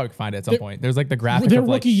we'll probably find it at some point. There's like the graphic. Their of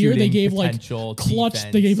like rookie year, they gave like clutch.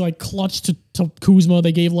 Defense. They gave like clutch to Kuzma.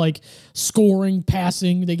 They gave like scoring,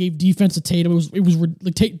 passing. They gave defense to Tatum. It was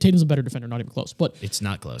like Tatum's a better defender, not even close. But it's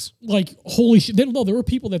not close. Like holy shit! There were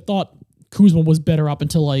people that thought Kuzma was better up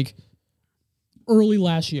until like early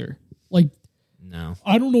last year. Like, no,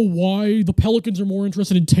 I don't know why the Pelicans are more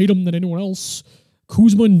interested in Tatum than anyone else.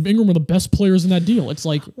 Kuzma and Ingram are the best players in that deal. It's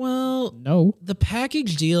like, well, no. The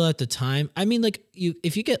package deal at the time, I mean, like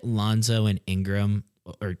if you get Lonzo and Ingram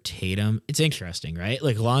or Tatum, it's interesting, right?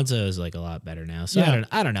 Like Lonzo is like a lot better now. So yeah.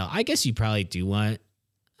 I don't know. I guess you probably do want.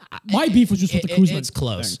 My beef was just with the Kuzma. It's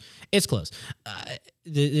close. thing. It's close.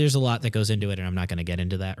 There's a lot that goes into it, and I'm not going to get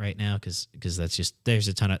into that right now because that's just there's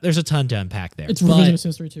a ton to unpack there. It's revisionist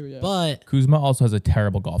history too. Yeah. But Kuzma also has a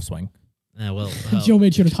terrible golf swing. Joe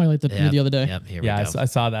made sure to highlight that the other day. Yep, here Yeah, we go. I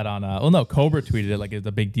saw that on. No, Cobra tweeted it like it's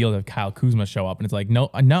a big deal to have Kyle Kuzma show up, and it's like no,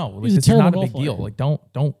 like, He's a this is not a terrible big golf deal. player. Like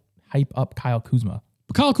don't hype up Kyle Kuzma.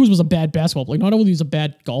 But Kyle Kuzma's a bad basketball player. Not only is he a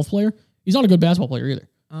bad golf player, he's not a good basketball player either.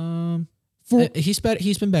 He's better.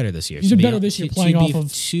 He's been better this year. He's been better this year playing off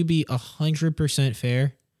of. To be 100%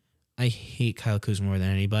 fair, I hate Kyle Kuzma more than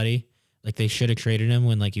anybody. Like they should have traded him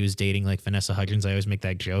when like he was dating like Vanessa Hudgens. I always make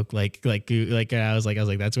that joke. Like I was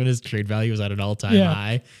like that's when his trade value was at an all-time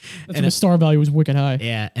high. That's when his star value was wicked high.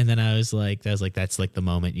 Yeah, and then I was like that's like the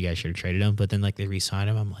moment you guys should have traded him. But then like they re-signed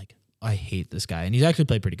him. I'm like, I hate this guy, and he's actually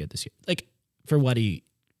played pretty good this year. Like for what he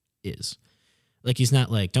is, like he's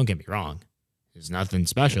not like, don't get me wrong, he's nothing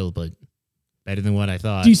special, but better than what I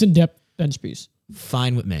thought. Decent depth bench piece.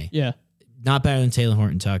 Fine with me. Yeah. Not better than Taylor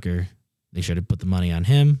Horton Tucker. They should have put the money on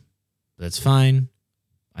him. That's fine.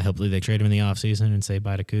 I hopefully they trade him in the offseason and say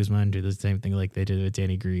bye to Kuzma and do the same thing like they did with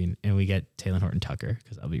Danny Green, and we get Taylor Horton Tucker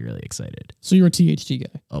because I'll be really excited. So you're a THT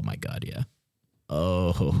guy. Oh my god, yeah.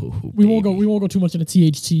 Oh, we won't go too much into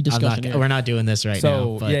THT discussion. We're not doing this right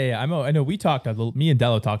now. So I know we talked. Me and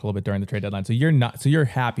Dello talked a little bit during the trade deadline. So you're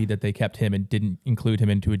happy that they kept him and didn't include him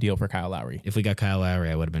into a deal for Kyle Lowry. If we got Kyle Lowry,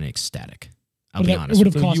 I would have been ecstatic. I'll But be that- honest. it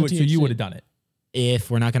would with have you. cost So you would have done it.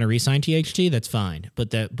 If we're not going to re-sign THT, that's fine.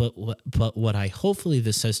 But what I hopefully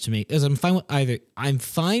this says to me is I'm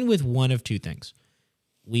fine with one of two things.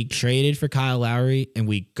 We traded for Kyle Lowry and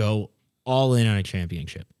we go all in on a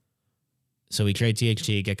championship. So we trade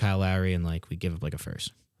THT, get Kyle Lowry, and like we give up like a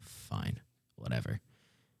first. Fine, whatever.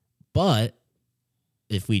 But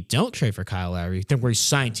if we don't trade for Kyle Lowry, then we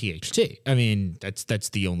sign THT. I mean, that's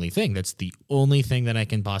the only thing. That's the only thing that I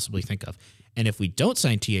can possibly think of. And if we don't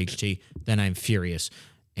sign THT, then I'm furious.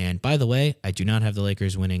 And by the way, I do not have the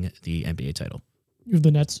Lakers winning the NBA title. You have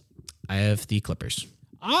the Nets. I have the Clippers.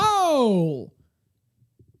 Oh,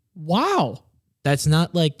 wow. That's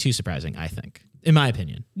not like too surprising, I think, in my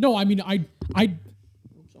opinion. No, I mean I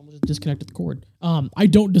almost disconnected the cord. I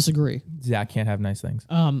don't disagree. Zach can't have nice things.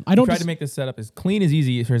 I don't Tried to make this setup as clean as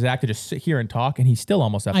easy for Zach to just sit here and talk, and he still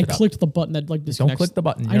almost effed I it up. clicked the button that like Don't disconnects. click the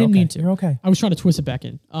button. I You're didn't okay. mean to. You're okay. I was trying to twist it back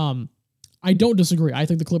in. I don't disagree. I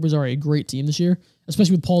think the Clippers are a great team this year,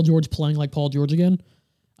 especially with Paul George playing like Paul George again.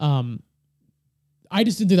 I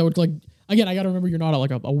just didn't think that would like. Again, I got to remember you're not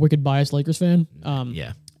a wicked biased Lakers fan.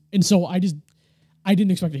 Yeah. And so I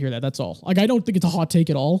didn't expect to hear that. That's all. Like I don't think it's a hot take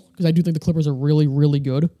at all because I do think the Clippers are really, really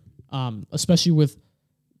good. Especially with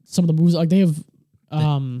some of the moves like they have.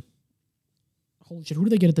 Holy shit! Who do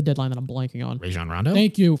they get at the deadline that I'm blanking on? Rajon Rondo?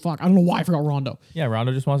 Thank you. Fuck. I don't know why I forgot Rondo. Yeah,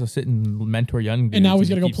 Rondo just wants to sit and mentor young dudes. And now he's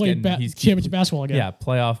gonna go keeps play getting- he's championship basketball again. Yeah,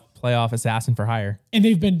 playoff assassin for hire. And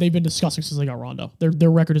they've been disgusting since they got Rondo.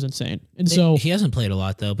 Their record is insane. And so He hasn't played a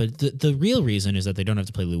lot, though, but the real reason is that they don't have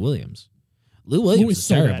to play Lou Williams. Lou Williams Lou is is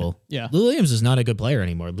so bad. terrible. Yeah. Lou Williams is not a good player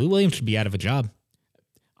anymore. Lou Williams should be out of a job.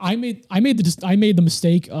 I made the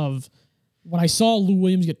mistake of when I saw Lou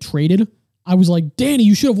Williams get traded, I was like, Danny,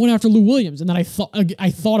 you should have went after Lou Williams. And then I thought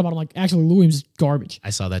about it. I'm like, actually, Lou Williams is garbage. I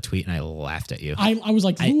saw that tweet and I laughed at you. I was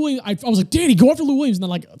like, Lou Williams, I was like, Danny, go after Lou Williams. And then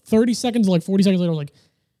like 30 seconds, like 40 seconds later, I was like,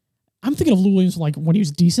 I'm thinking of Lou Williams like when he was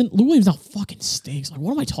decent. Lou Williams now fucking stinks. Like,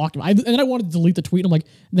 what am I talking about? And then I wanted to delete the tweet. I'm like,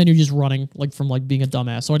 then you're just running like from like being a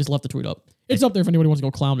dumbass. So I just left the tweet up. It's up there if anybody wants to go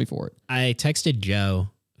clown me for it. I texted Joe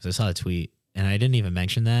because I saw the tweet and I didn't even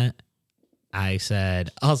mention that. I said,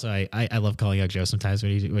 also, I love calling out Joe sometimes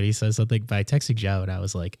when he says something, but I texted Joe and I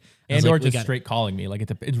was like, Or just straight calling me. Like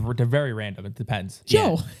it's very random. It depends.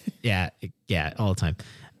 Joe. Yeah, all the time.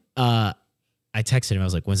 I texted him. I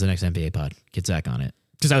was like, when's the next NBA pod? Get Zach on it.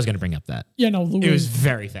 Because I was going to bring up that. Yeah, no, Lou It was Williams.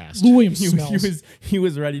 very fast. Lou Williams smells. He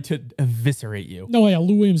was ready to eviscerate you. No, yeah,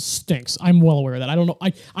 Lou Williams stinks. I'm well aware of that. I don't know.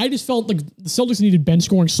 I just felt like the Celtics needed bench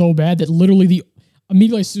scoring so bad that literally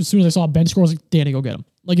immediately as soon as I saw a bench score, I was like, Danny, go get him.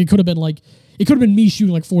 Like it could have been me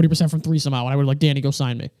shooting like 40% from three somehow, and I would have like, Danny, go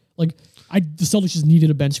sign me. Like the Celtics just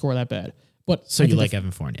needed a bench score that bad. But So you like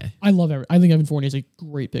Evan Fournier? I think Evan Fournier is a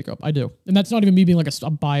great pickup. I do, and that's not even me being like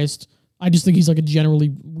a biased. I just think he's like a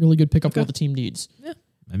generally really good pickup for what the team needs. Yeah.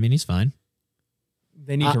 I mean, he's fine.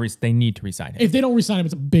 They need to resign him. If they don't resign him,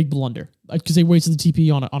 it's a big blunder because they wasted the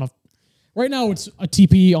TP on a. Right now, it's a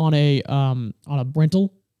TP on a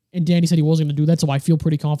rental, and Danny said he wasn't going to do that. So I feel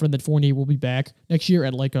pretty confident that Fournier will be back next year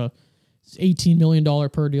at like a $18 million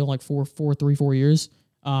per deal, like 4 years.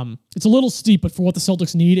 It's a little steep, but for what the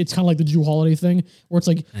Celtics need, it's kind of like the Drew Holiday thing, where it's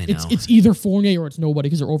like it's either Fournier or it's nobody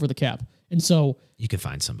because they're over the cap, and so You could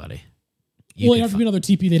find somebody. Well, it'd have to be another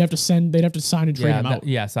TP. They'd have to sign and trade him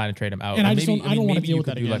out. Sign and trade him out. And I maybe, don't want to deal with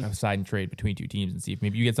that do again. like a sign and trade between two teams and see if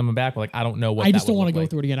maybe you get someone back. But like I don't know what. I just don't want to go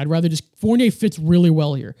through it again. I'd rather just Fournier fits really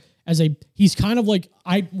well here he's kind of like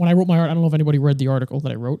when I wrote my art. I don't know if anybody read the article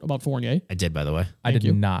that I wrote about Fournier. I did, by the way. I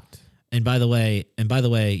did not. And by the way,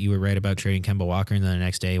 you were right about trading Kemba Walker, and then the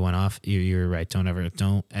next day he went off. You were right. Don't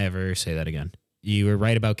ever say that again. You were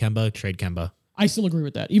right about Kemba. Trade Kemba. I still agree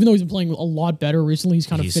with that. Even though he's been playing a lot better recently, he's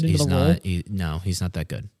kind of fit into the role. He's not that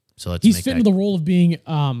good. So he's fit into the role of being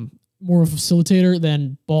more of a facilitator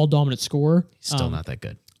than ball dominant scorer. He's still not that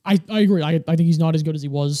good. I agree. I think he's not as good as he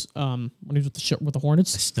was when he was with the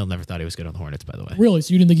Hornets. I still never thought he was good on the Hornets, by the way. Really?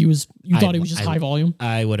 So you didn't think he was? You thought he was just high volume?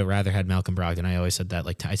 I would have rather had Malcolm Brogdon. I always said that.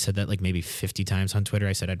 I said that like maybe 50 times on Twitter.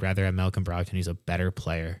 I said I'd rather have Malcolm Brogdon. He's a better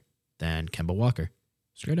player than Kemba Walker.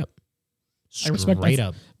 Straight up. I respect that. Straight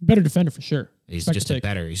up. Better defender for sure. He's just a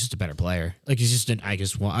better player. Like he's just again, I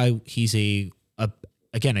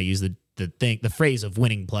use the phrase of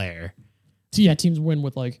winning player. So yeah, teams win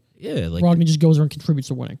with Brogdon just goes there and contributes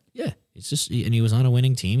to winning. Yeah, it's just and he was on a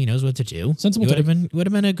winning team. He knows what to do. Sensible. Would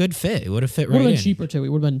have been a good fit. It would have fit right in. Would have been cheaper too. He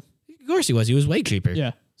would have been. Of course he was. He was way cheaper.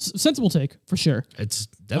 Yeah, sensible take for sure. It's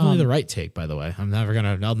definitely the right take. By the way, I'll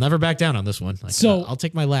never back down on this one. I'll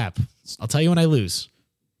take my lap. I'll tell you when I lose,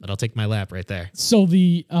 but I'll take my lap right there. So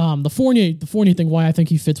the Fournier thing, why I think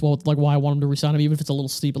he fits well, why I want him to resign him, even if it's a little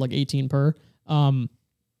steep at 18 per.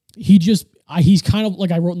 He's kind of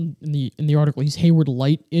like I wrote in the article. He's Hayward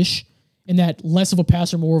light-ish, in that less of a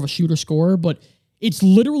passer, more of a shooter scorer. But it's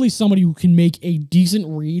literally somebody who can make a decent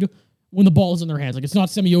read when the ball is in their hands. Like it's not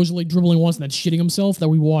Semi Ojeleye dribbling once and then shitting himself that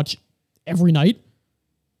we watch every night.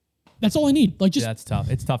 That's all I need. That's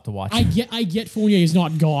tough. It's tough to watch. I get Fournier is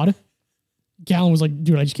not God. Gallon was like,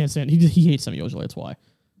 dude, I just can't stand it. He hates Semi Ojeleye. That's why.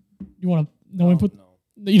 You want to input? No.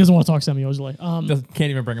 He doesn't want to talk Semi Ojeleye.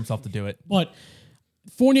 Can't even bring himself to do it. But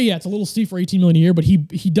Fournier, it's a little steep for $18 million a year, but he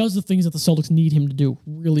does the things that the Celtics need him to do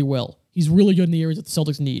really well. He's really good in the areas that the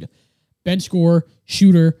Celtics need. Bench scorer,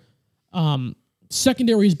 shooter,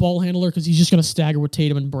 secondary is ball handler because he's just going to stagger with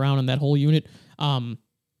Tatum and Brown in that whole unit. But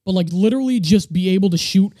literally just be able to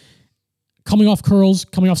shoot coming off curls,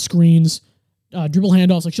 coming off screens, dribble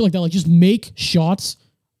handoffs, shit like that. Just make shots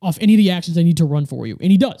off any of the actions they need to run for you.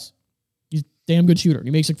 And he does. He's a damn good shooter. He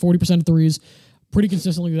makes 40% of threes pretty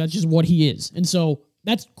consistently. That's just what he is. And so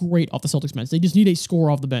that's great off the Celtics bench. They just need a scorer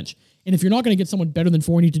off the bench. And if you're not going to get someone better than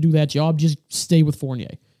Fournier to do that job, just stay with Fournier,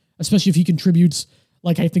 especially if he contributes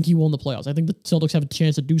like I think he will in the playoffs. I think the Celtics have a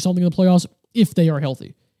chance to do something in the playoffs if they are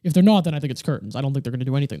healthy. If they're not, then I think it's curtains. I don't think they're going to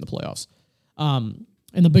do anything in the playoffs. And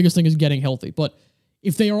the biggest thing is getting healthy. But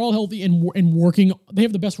if they are all healthy and working, they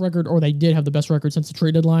have the best record, or they did have the best record since the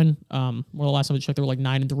trade deadline. Well, the last time I checked, they were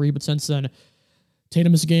 9-3, but since then,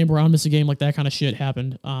 Tatum missed a game, Brown missed a game, that kind of shit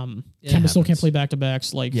happened. Kemba still can't play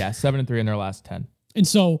back-to-backs. 7-3 in their last 10. And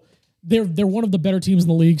so they're one of the better teams in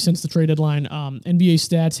the league since the trade deadline. NBA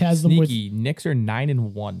stats has them with... Knicks are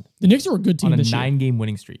 9-1. The Knicks are a good team this year. On a 9-game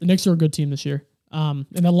winning streak. The Knicks are a good team this year.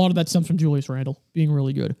 And a lot of that stems from Julius Randle being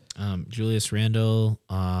really good. Julius Randle,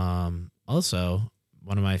 also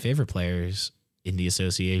one of my favorite players in the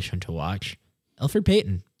association to watch, Elfrid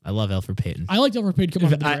Payton. I love Elfrid Payton. I like Elfrid Payton coming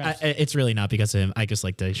out of the draft. It's really not because of him. I just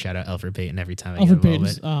like to shout out Elfrid Payton every time I Elfrid get a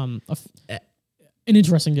moment. Payton's an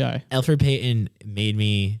interesting guy. Elfrid Payton made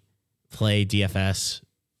me play DFS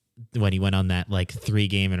when he went on that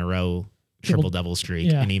 3-game in a row triple-double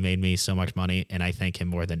streak, and he made me so much money, and I thank him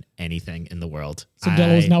more than anything in the world. So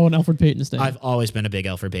Dello is now on Elfrid Payton's name. I've always been a big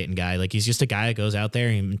Elfrid Payton guy. He's just a guy that goes out there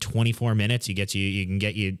and in 24 minutes he can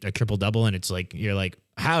get you a triple-double, and it's you're like,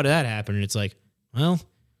 how did that happen? And it's well,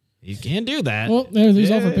 you can't do that. Well, there's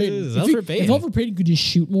Elfrid Payton. If Elfrid Payton could just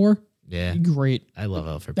shoot more, great. I love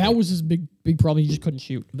Elfrid Payton. That was his big problem. He just couldn't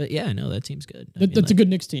shoot. But yeah, no, that team's good. That's a good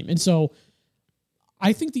Knicks team. And so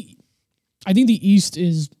I think the East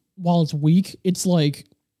is, while it's weak, it's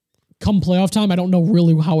come playoff time, I don't know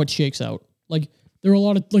really how it shakes out. There are a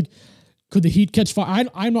lot of could the Heat catch fire?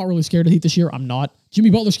 I'm not really scared of the Heat this year. I'm not.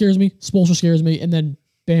 Jimmy Butler scares me. Spoelstra scares me. And then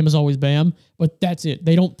Bam is always Bam. But that's it.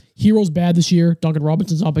 Hero's bad this year. Duncan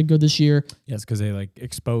Robinson's not been good this year. Yes, because they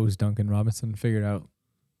exposed Duncan Robinson, figured out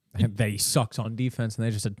that he sucks on defense, and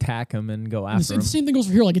they just attack him and go after him. The same thing goes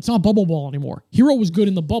for Hero. It's not bubble ball anymore. Hero was good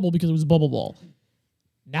in the bubble because it was bubble ball.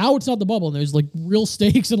 Now it's not the bubble, and there's real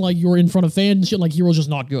stakes, and you're in front of fans and shit. Hero's just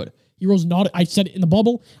not good. Hero's not. I said it in the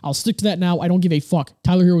bubble. I'll stick to that now. I don't give a fuck.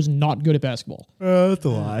 Tyler Hero's not good at basketball. That's a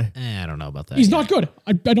lie. I don't know about that. He's not good.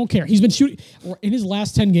 I don't care. He's been shooting in his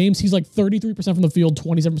last 10 games. He's 33% from the field,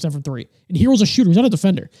 27% from three. And Hero's a shooter. He's not a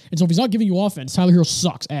defender. And so if he's not giving you offense, Tyler Hero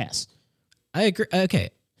sucks ass. I agree. Okay.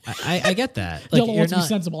 I get that. Like, Dello you're wants to be not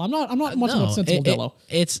sensible. I'm not much of a sensible Dello.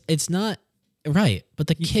 It's not right, but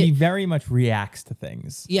the He kid. very much reacts to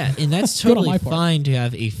things. Yeah, and that's Good on totally my part. fine to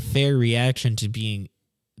have a fair reaction to being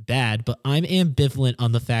bad, but I'm ambivalent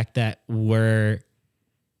on the fact that we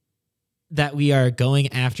are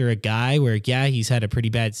going after a guy where, yeah, he's had a pretty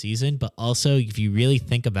bad season, but also if you really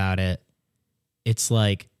think about it, it's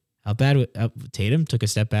like how bad Tatum took a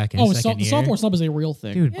step back in his second the year. sophomore slump is a real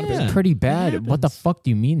thing. Dude, Yeah, it's pretty bad. it What the happens. fuck do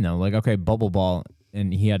you mean though? Like, okay, bubble ball,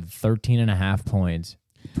 and he had 13.5 points,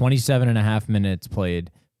 27.5 minutes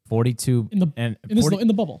played, 42 In the- and in, this, 40 in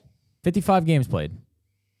the bubble 55 games played.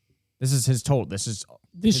 This is his total. This is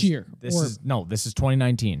this year. This or, is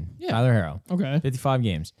 2019. Yeah. Tyler Harrow, okay. 55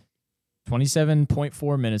 games,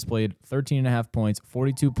 27.4 minutes played, 13.5 points,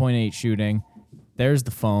 42.8 shooting. There's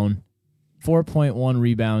the phone. 4.1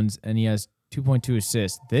 rebounds, and he has 2.2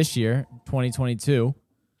 assists. This year, 2020,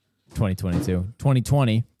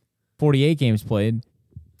 48 games played,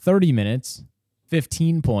 30 minutes,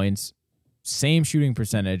 15 points, same shooting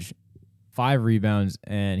percentage, 5 rebounds,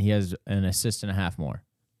 and he has an assist and a half more.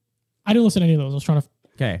 I didn't listen to any of those. I was trying to.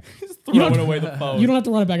 Okay. Throwing away the phone. You don't have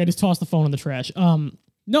to run it back. I just tossed the phone in the trash.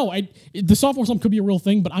 No, the sophomore slump could be a real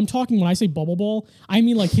thing, but I'm talking when I say bubble ball, I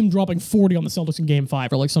mean like him dropping 40 on the Celtics in Game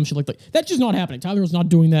 5 or like some shit like that. That's just not happening. Tyler was not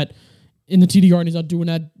doing that in the TD Garden. He's not doing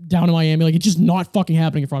that down in Miami. Like, it's just not fucking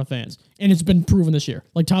happening in front of fans, and it's been proven this year.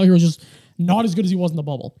 Like, Tyler Hero's just not as good as he was in the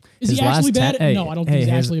bubble. Is His he actually last bad? 10 No, I don't think he's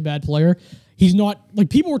actually a bad player. He's not like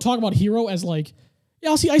people were talking about Hero as like.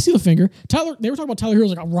 Yeah, I see the finger. They were talking about Tyler Hero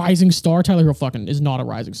as like a rising star. Tyler Hero fucking is not a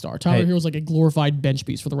rising star. Tyler Hero is like a glorified bench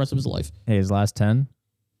piece for the rest of his life. Hey, his last 10,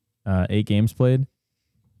 8 games played,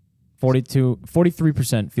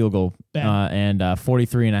 43% field goal, Bad. and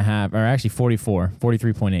 43.5, or actually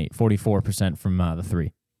 43.8, 44% from the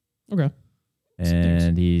 3. Okay.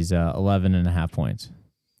 And he's 11.5 points.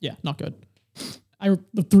 Yeah, not good.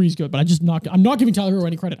 The three's good, but I'm not giving Tyler Hero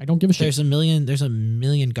any credit. I don't give a shit. There's a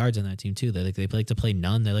million guards on that team too. They like to play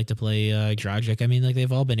Nunn. They like to play Dragic. I mean, like,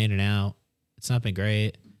 they've all been in and out. It's not been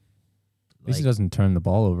great. At least he doesn't turn the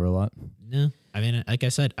ball over a lot. No, I mean, like I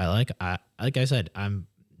said, I'm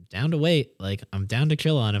down to wait. Like, I'm down to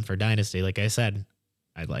chill on him for Dynasty. Like I said,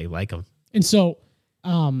 I like him. And so,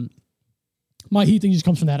 my Heat thing just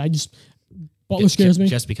comes from that. Butler scares me.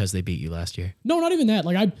 Just because they beat you last year. No, not even that.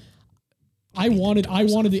 Like I wanted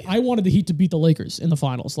the Heat to beat the Lakers in the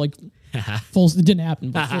finals. Like it didn't happen.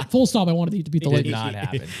 But full stop. I wanted the Heat to beat the Did Lakers. not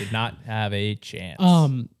happen. Did not have a chance.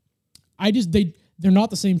 They're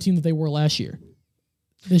not the same team that they were last year.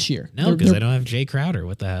 This year, No, because they don't have Jay Crowder.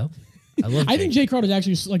 What the hell? I think Jay Crowder is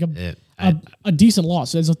actually like I- a decent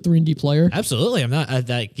loss as a 3-and-D player. Absolutely, I'm not.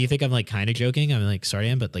 Do you think I'm like kind of joking? I'm like,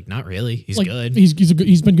 sorry, but like not really. He's Like, good. He's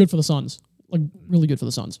been good for the Suns. Like, really good for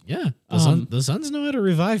the Suns. Yeah, the Suns know how to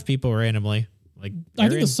revive people randomly. Like, I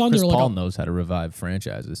think the Suns Chris are like Paul knows how to revive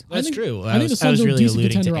franchises. that's think- true. I think the Suns was are a really decent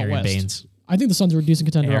alluding to contender out Aaron west. Baines. I think the Suns are a decent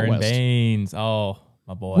contender out Aaron west. Baines. Oh,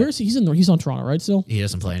 my boy. Where is he? He's on Toronto, right? Still, He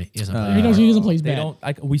doesn't play. He doesn't play. he doesn't play. He's They bad.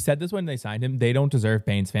 don't. We said this when they signed him. They don't deserve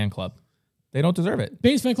Baines fan club. They don't deserve it.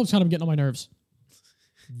 Baines fan club's kind of getting on my nerves.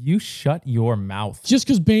 You shut your mouth. Just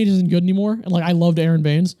because Baines isn't good anymore, and like I loved Aaron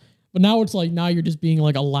Baines, but now it's like you're just being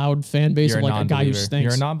like a loud fan base You're of like a guy who non-believer. stinks.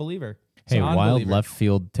 You're a non-believer. Hey, Non-believer. wild left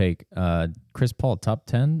field take. Chris Paul, top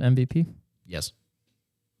 10 MVP? Yes.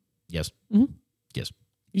 Yes. Mhm. Yes.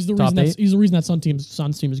 He's the Top reason. eight? He's the reason that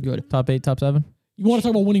Suns team is good. Top 8, top 7? You want to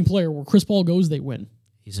talk about winning player? Where Chris Paul goes, they win.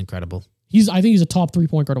 He's incredible. I think he's a top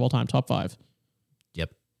 3-point guard of all time, top 5.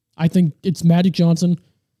 Yep. I think it's Magic Johnson,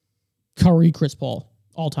 Curry, Chris Paul,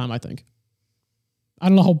 all time. I think. I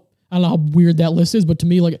don't know how weird that list is, but to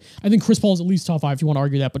me, like I think Chris Paul is at least top 5 if you want to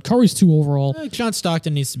argue that. But Curry's 2 overall. John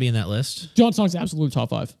Stockton needs to be in that list. John Stockton's absolute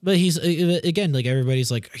top 5. But he's again, like,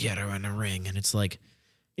 everybody's like, yeah, to win a ring, and it's like,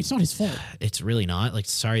 It's not his fault. it's really not. Like,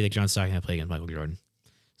 sorry that John Stockton had to play against Michael Jordan.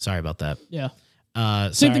 Sorry about that. Yeah.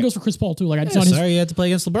 Same Same thing goes for Chris Paul too. Like it's not sorry his, you had to play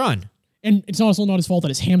against LeBron. and it's also not his fault that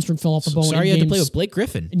his hamstring fell off the bone. Sorry you in had to play games- with Blake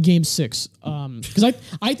Griffin. in Game 6. Because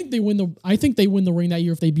I think they win the ring that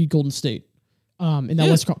year if they beat Golden State. In that Yeah.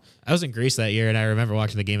 West. I was in Greece that year, and I remember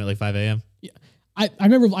watching the game at like 5 a.m. I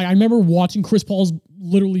remember watching Chris Paul's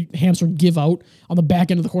literally hamstring give out on the back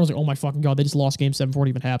end of the court. I was like, oh my fucking god, they just lost Game 7 before it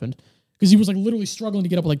even happened. Because he was like literally struggling to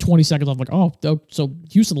get up with like 20 seconds. I'm like, oh, so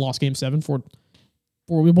Houston lost Game 7 for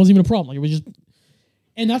it wasn't even a problem. Like it was just,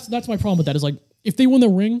 and that's my problem with that is like if they win the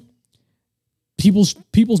ring, people's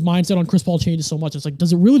mindset on Chris Paul changes so much. It's like,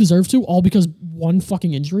 does it really deserve to? All because one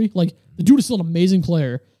fucking injury? Like the dude is still an amazing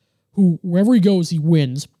player who wherever he goes he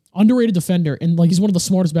wins. Underrated defender and like he's one of the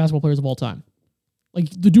smartest basketball players of all time. Like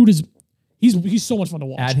the dude He's so much fun to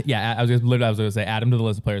watch. I was going to say, add him to the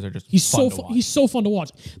list of players that are just He's fun so to watch. he's so fun to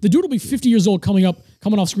watch. The dude will be 50 years old coming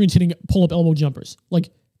off screens hitting pull up elbow jumpers. Like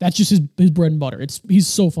that's just his bread and butter. He's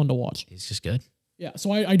so fun to watch. He's just good. Yeah,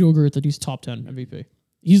 so I do agree with that. He's top 10 MVP.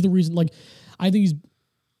 He's the reason. Like I think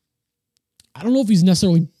I don't know if he's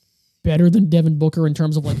necessarily better than Devin Booker in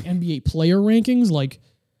terms of like NBA player rankings. Like,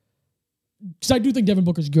 because I do think Devin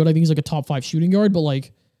Booker's good. I think he's like a top 5 shooting guard, but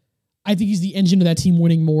like I think he's the engine of that team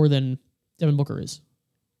winning more than Devin Booker is.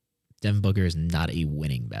 Devin Booker is not a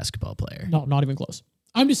winning basketball player. No, not even close.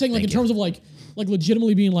 I'm just saying, like, in terms of like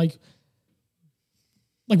legitimately being like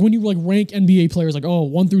when you like rank NBA players, like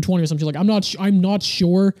 1 through 20 or something. Like, I'm not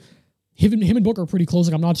sure. Him and Booker are pretty close.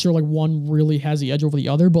 Like, I'm not sure like one really has the edge over the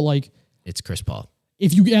other. But like, it's Chris Paul.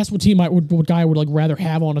 If you ask what guy I would like rather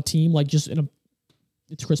have on a team, like just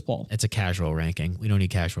it's Chris Paul. It's a casual ranking. We don't need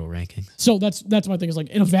casual ranking. So that's my thing. Is like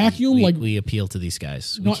in a vacuum, we appeal to these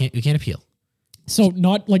guys. Not, we can't appeal. So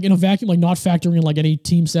not like in a vacuum, like not factoring in like any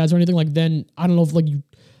team stats or anything. Like then I don't know if like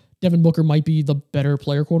Devin Booker might be the better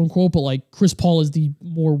player, quote unquote, but like Chris Paul is the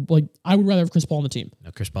more like I would rather have Chris Paul on the team.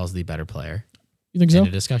 No, Chris Paul's the better player. You think so? End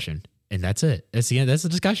of discussion. And that's it. That's the end. That's the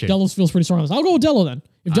discussion. Dello feels pretty strong on this. I'll go with Dello then.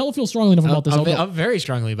 If Dello feels strongly enough about this, I'm very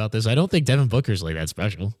strongly about this. I don't think Devin Booker's like that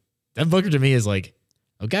special. Devin Booker to me is like,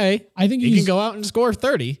 okay, I think he can go out and score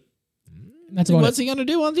 30. That's about What's he gonna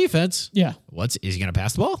do on defense? Yeah. Is he gonna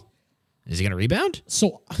pass the ball? Is he gonna rebound?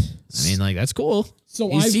 So, I mean, like that's cool. So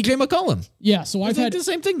he's CJ McCollum. Yeah. So I've had the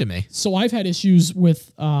same thing to me. So I've had issues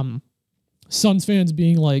with Suns fans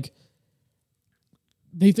being like,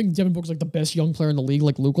 they think Devin Booker's like the best young player in the league,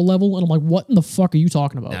 like Luka level, and I'm like, what in the fuck are you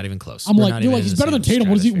talking about? Not even close. I'm like, you're like, he's better than Tatum.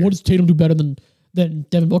 What does Tatum do better than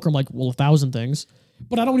Devin Booker? I'm like, well, 1,000 things.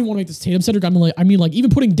 But I don't even want to make this Tatum centric. I mean, like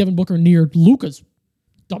even putting Devin Booker near Luka's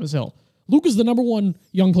dumb as hell. Luka's the number 1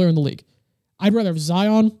 young player in the league. I'd rather have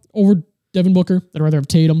Zion over Devin Booker. I'd rather have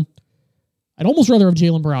Tatum. I'd almost rather have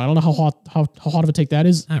Jaylen Brown. I don't know how hot of a take that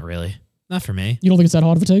is. Not really. Not for me. You don't think it's that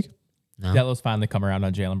hot of a take? No. Dello's finally come around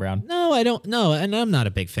on Jaylen Brown. No, I don't. No, and I'm not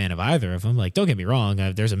a big fan of either of them. Like, don't get me wrong.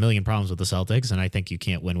 There's a million problems with the Celtics, and I think you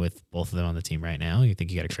can't win with both of them on the team right now. You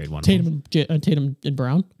think you got to trade one of them. Tatum and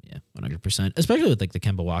Brown? Yeah, 100%. Especially with like the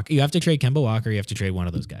Kemba Walker. You have to trade Kemba Walker. You have to trade one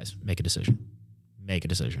of those guys. Make a decision.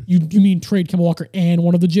 You mean trade Kemba Walker and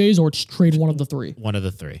one of the Jays, or just trade one of the 3? One of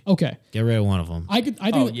the 3. Okay. Get rid of one of them. I think.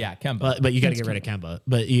 Kemba. But you got to get rid of Kemba.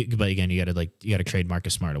 But again, you got to trade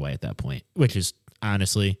Marcus Smart away at that point, which is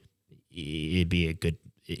honestly, it'd be a good.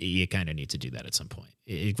 You kind of need to do that at some point.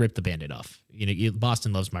 Rip the Band-Aid off.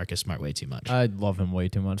 Boston loves Marcus Smart way too much. I love him way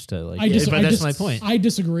too much to like. But that's my point. I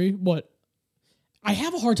disagree, but I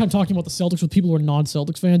have a hard time talking about the Celtics with people who are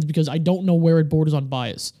non-Celtics fans because I don't know where it borders on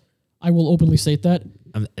bias. I will openly state that.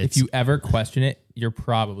 If you ever question it, you're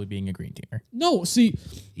probably being a green teamer. No, see,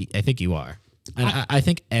 I think you are. And I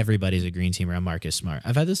think everybody's a green teamer on Marcus Smart.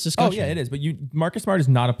 I've had this discussion. Oh yeah, it is. But Marcus Smart is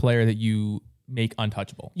not a player that you make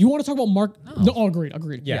untouchable. You want to talk about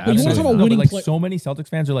agreed. Yeah, but you want to talk about winning. So many Celtics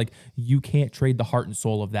fans are like, you can't trade the heart and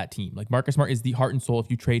soul of that team. Like Marcus Smart is the heart and soul. If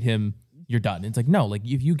you trade him, you're done. And it's like, no, like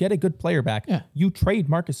if you get a good player back, you trade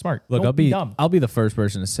Marcus Smart. Look, Don't I'll be the first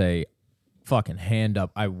person to say, fucking hand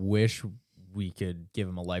up. I wish we could give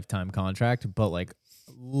him a lifetime contract, but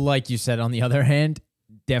like you said, on the other hand,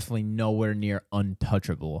 definitely nowhere near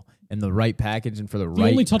untouchable. And the right package and for the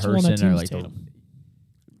right only touchable on that person team are is like Tatum.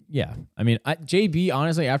 yeah. I mean, JB,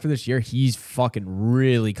 honestly, after this year, he's fucking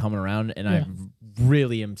really coming around, and I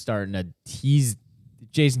really am starting to.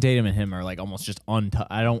 Jason Tatum and him are like almost just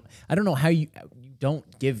untouched. I don't know how you don't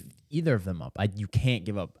give either of them up. You can't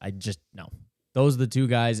give up. I just no. Those are the 2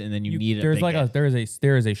 guys, and then you need a big guy. There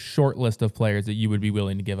is a short list of players that you would be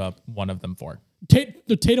willing to give up one of them for.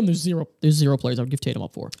 Tatum, there's zero players I would give Tatum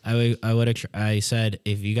up for. I said,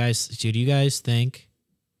 do you guys think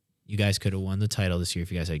you guys could have won the title this year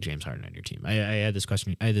if you guys had James Harden on your team? I had this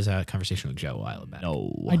question. I had this conversation with Joe a while back.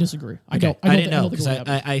 No, I disagree. Okay. I didn't know because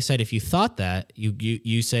I said if you thought that,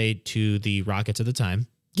 you say to the Rockets at the time,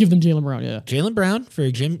 give them Jaylen Brown. Yeah, Jaylen Brown for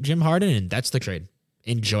Jim Harden, and that's the trade.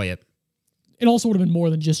 Enjoy it. It also would have been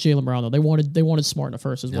more than just Jaylen Brown though. They wanted Smart in the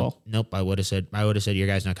first as well. Nope. I would have said your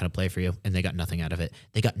guy's not going to play for you, and they got nothing out of it.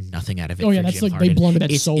 They got nothing out of it. Oh yeah, that's Jim like Harden. they blundered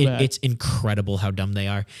that so bad. It's incredible how dumb they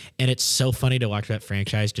are, and it's so funny to watch that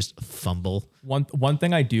franchise just fumble. One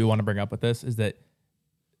thing I do want to bring up with this is that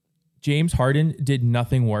James Harden did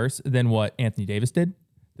nothing worse than what Anthony Davis did,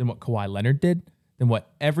 than what Kawhi Leonard did, than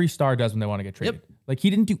what every star does when they want to get traded. Yep. Like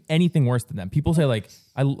he didn't do anything worse than them. People say like,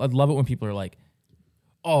 I love it when people are like,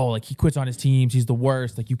 oh, like he quits on his teams. He's the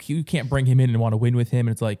worst. Like you can't bring him in and want to win with him.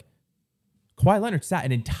 And it's like, Kawhi Leonard sat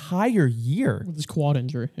an entire year with his quad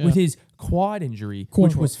injury. Yeah. with his quad injury, Quote,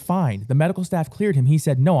 which unquote. was fine. The medical staff cleared him. He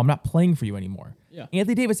said, "No, I'm not playing for you anymore." Yeah.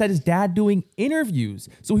 Anthony Davis had his dad doing interviews,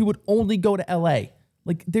 so he would only go to LA.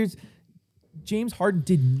 Like, James Harden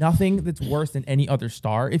did nothing that's worse than any other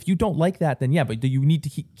star. If you don't like that, then yeah, but you need to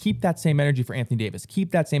keep that same energy for Anthony Davis.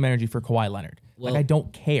 Keep that same energy for Kawhi Leonard. Well, like, I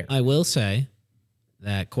don't care. I will say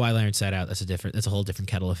that Kawhi Leonard sat out. That's a whole different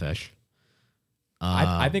kettle of fish.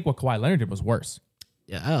 I think what Kawhi Leonard did was worse.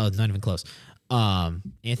 Yeah, not even close.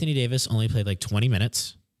 Anthony Davis only played like 20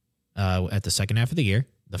 minutes at the second half of the year.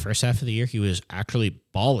 The first half of the year, he was actually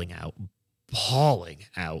balling out.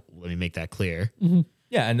 Let me make that clear. Mm-hmm.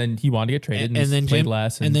 Yeah, and then he wanted to get traded, And then played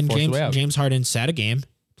less, and then forced his way out. James Harden sat a game,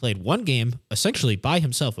 played one game essentially by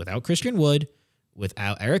himself without Christian Wood,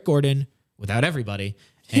 without Eric Gordon, without everybody.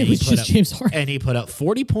 And It was just James Harden. And he put up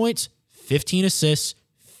 40 points, 15 assists,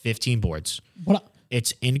 15 boards.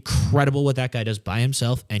 It's incredible what that guy does by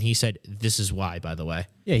himself. And he said, this is why, by the way.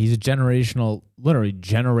 Yeah, he's literally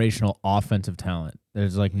generational offensive talent.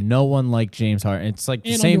 There's like no one like James Harden. It's like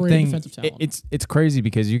the And same underrated thing. defensive talent. It's crazy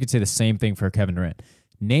because you could say the same thing for Kevin Durant.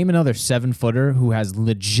 Name another 7-footer who has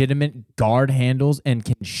legitimate guard handles and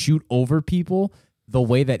can shoot over people the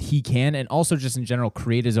way that he can, and also just in general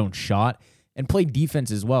create his own shot and play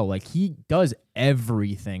defense as well. Like, he does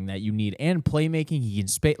everything that you need, and playmaking. He can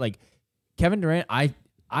space. Like, Kevin Durant,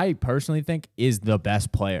 I personally think is the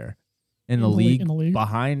best player in the league.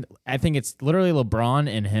 Behind, I think it's literally LeBron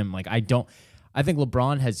and him. Like, I think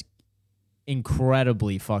LeBron has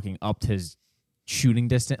incredibly fucking upped his shooting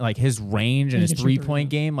distance, like his range and his 3-point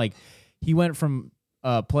game. Like, he went from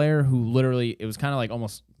a player who literally, it was kind of like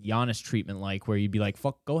almost Giannis treatment, like where you'd be like,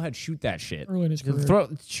 "Fuck, go ahead, shoot that shit." Early in his career.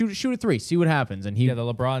 Shoot a three, see what happens. And the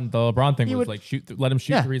LeBron thing was like let him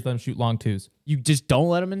shoot threes, let him shoot long twos. You just don't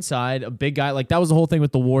let him inside. A big guy, like that was the whole thing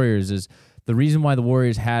with the Warriors. Is the reason why the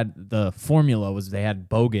Warriors had the formula was they had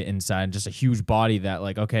Bogut inside, and just a huge body that,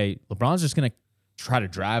 like, okay, LeBron's just gonna try to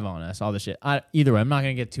drive on us, all this shit. Either way, I'm not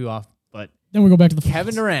gonna get too off, but Then we go back to the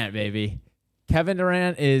Kevin Durant, baby. Kevin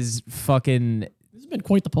Durant is fucking. This has been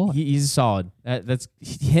quite the pod. He's solid. That's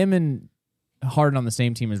him and Harden on the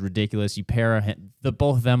same team is ridiculous. You pair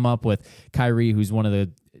both of them up with Kyrie, who's one of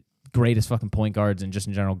the greatest fucking point guards and just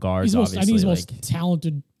in general guards. I Obviously, think he's the most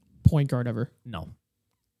talented point guard ever. No.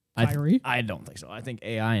 Kyrie? I don't think so. I think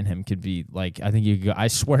AI and him could be like. I think you could. I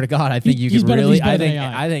swear to God, I think you he's could better- really. he's better I than think.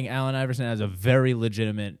 AI. I think Allen Iverson has a very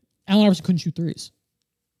legitimate. Allen Iverson couldn't shoot threes.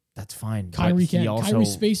 That's fine. Kyrie but he can. also Kyrie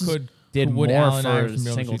spaces. did would more Allen for Iverson be able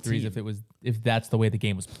to single shoot threes team. if that's the way the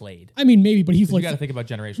game was played? I mean, maybe, but he You like got to think about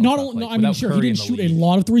generational. not stuff, only. like, I mean, without sure, he Curry in didn't the shoot a league.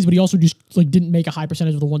 lot of threes, but he also just like didn't make a high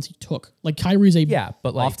percentage of the ones he took. Like Kyrie's a Yeah,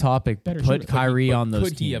 but like, Off topic, better put shooter. Kyrie but on those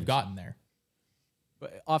could he have teams. gotten there?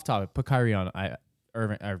 But off topic, put Kyrie on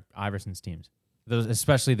Iverson's teams. Those,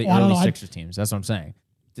 especially the Well, I don't early know. Sixers teams. That's what I'm saying.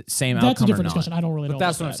 Same That's a outcome different or not. discussion. I don't really know. But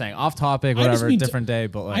that's about what I'm that. saying. Off topic, I just whatever, mean different day.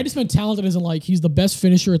 But like, I just meant talented as in like he's the best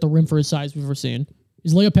finisher at the rim for his size we've ever seen.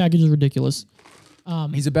 His layup package is ridiculous.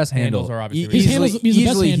 he's the best handle. Handles are obviously His handles- he's the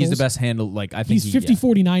best Easily, he's the handles. best handle. Like I think He's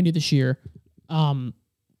 50-40-90 this year.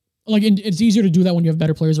 Like and it's easier to do that when you have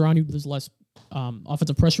better players around you. There's less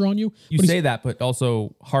offensive pressure on you. You But say that, but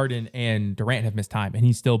also Harden and Durant have missed time, and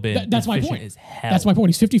he's still been that's my efficient point. as hell. That's my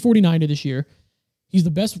point. He's 50-40-90 this year. He's the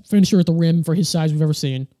best finisher at the rim for his size we've ever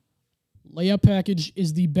seen. Layup package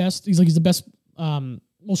is the best. He's the best,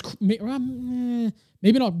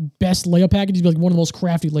 maybe not best layup package. He's like one of the most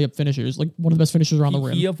crafty layup finishers, like one of the best finishers around the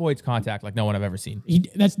rim. He avoids contact like no one I've ever seen.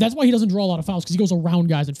 That's why he doesn't draw a lot of fouls because he goes around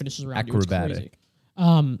guys and finishes around you. It's Acrobatic.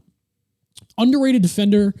 crazy. Underrated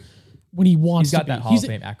defender when he wants He's got to be. that Hall of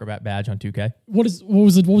Fame acrobat badge on 2K. What was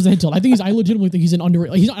the hint to it? I legitimately think he's an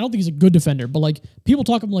underrated. I don't think he's a good defender, but like people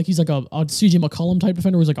talk of him like he's like a CJ McCollum type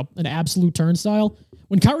defender, who's like an absolute turnstile.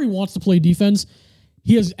 When Kyrie wants to play defense,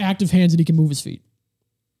 he has active hands and he can move his feet.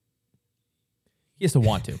 He has to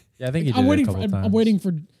want to. Yeah, I think he did I'm it a waiting. couple times. I'm waiting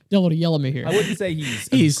for Dello to yell at me here. I wouldn't say he's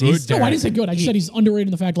He's No, I didn't say good. I just said he's underrated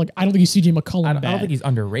in the fact like I don't think he's CJ McCollum. I don't bad. think he's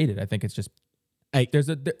underrated. I think it's just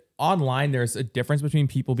online. There's a difference between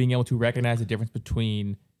people being able to recognize the difference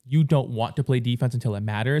between you don't want to play defense until it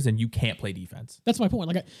matters and you can't play defense. That's my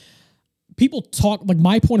point. Like people talk like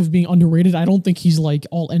my point of being underrated. I don't think he's like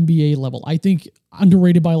all NBA level. I think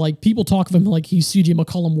underrated by like people talk of him like he's CJ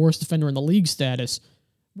McCollum worst defender in the league status,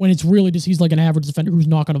 when it's really just he's like an average defender who's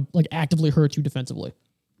not going to like actively hurt you defensively.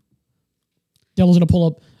 Dello's going to pull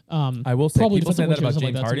up. I will say probably people say defensive that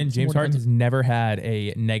about win shares, James like Harden. It's James more Harden has defensive. never had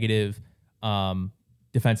a negative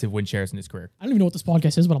defensive win shares in his career. I don't even know what this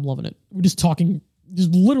podcast is, but I'm loving it. We're just talking,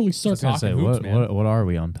 just literally I was gonna circles. say, hoops, what, man. what are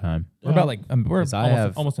we on time? We're about like we're Because I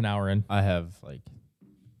have- almost an hour in. I have like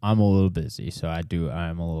I'm a little busy, so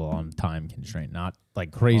I'm a little on time constraint. Not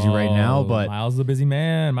like crazy right now, but Miles is a busy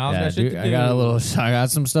man. Miles got shit to do. I got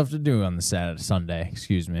some stuff to do on the Sunday.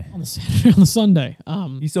 Excuse me. On the Saturday, on the Sunday.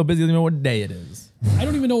 He's so busy, he doesn't know what day it is. I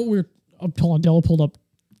don't even know what we're. Hold on, Dello pulled up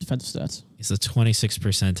defensive stats. He's the 26th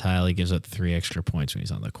percentile. He gives up 3 extra points when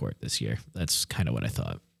he's on the court this year. That's kind of what I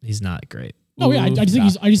thought. He's not great. Oh yeah, I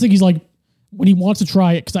just think he's like when he wants to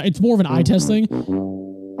try it because it's more of an eye test thing.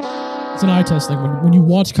 It's an eye test thing. When you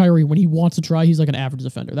watch Kyrie, when he wants to try, he's like an average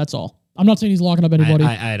defender. That's all. I'm not saying he's locking up anybody.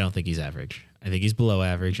 I don't think he's average. I think he's below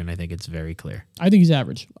average, and I think it's very clear. I think he's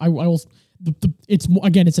average. I will. It's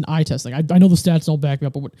again, it's an eye test thing. I know the stats don't back me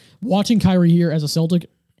up, but watching Kyrie here as a Celtic,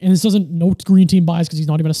 and this doesn't no green team bias because he's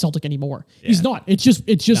not even a Celtic anymore. Yeah. He's not. It's just.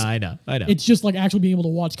 No, I know. It's just like actually being able to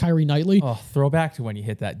watch Kyrie nightly. Oh, throwback to when you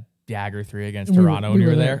hit that dagger 3 against Toronto when you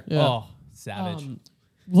were there. Yeah. Oh, savage.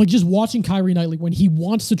 Like just watching Kyrie nightly when he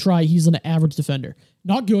wants to try, he's an average defender.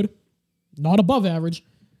 Not good, not above average.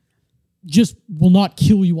 Just will not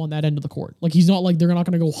kill you on that end of the court. Like he's not like they're not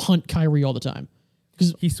going to go hunt Kyrie all the time.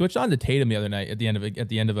 Because he switched on to Tatum the other night at the end of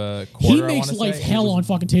a quarter. He makes life hell on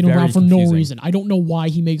fucking Tatum Brown for no reason. I don't know why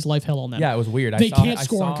he makes life hell on them. Yeah, it was weird. They can't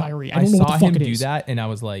score on Kyrie. I don't know what the fuck it is. I saw him do that, and I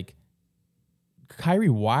was like, Kyrie,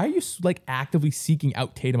 why are you like actively seeking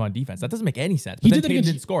out Tatum on defense? That doesn't make any sense. But then Tatum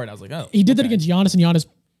didn't score, and I was like, oh. He did that against Giannis, and Giannis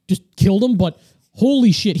just killed him. But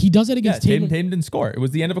holy shit, he does it against Tatum. Tatum didn't score. It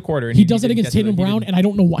was the end of a quarter. And he does it against Tatum Brown, and I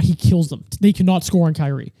don't know why he kills them. They cannot score on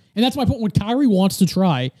Kyrie, and that's my point. When Kyrie wants to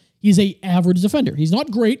try, he's a average defender. He's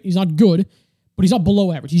not great. He's not good, but he's not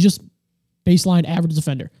below average. He's just baseline average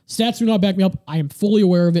defender. Stats do not back me up. I am fully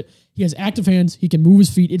aware of it. He has active hands. He can move his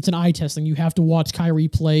feet. It's an eye test thing. You have to watch Kyrie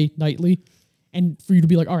play nightly. And for you to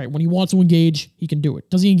be like, all right, when he wants to engage, he can do it.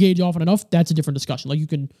 Does he engage often enough? That's a different discussion. Like you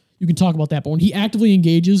can talk about that. But when he actively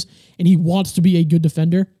engages and he wants to be a good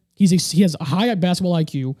defender, he has a high basketball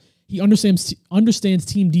IQ. He understands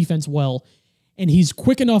team defense well, and he's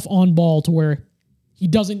quick enough on ball to where he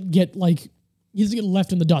doesn't get left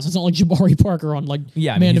in the dust. It's not like Jabari Parker on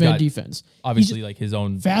man-to-man defense. Obviously, like his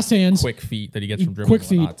own fast hands, quick feet that he gets from dribbling. Quick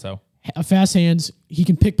feet, so fast hands. He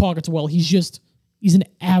can pick pockets well. He's an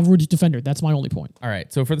average defender. That's my only point. All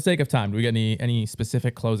right. So for the sake of time, do we get any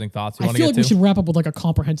specific closing thoughts I feel like we should wrap up with like a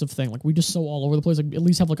comprehensive thing. Like we just so all over the place. Like at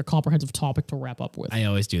least have like a comprehensive topic to wrap up with. I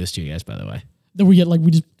always do this to you guys, by the way. Then we get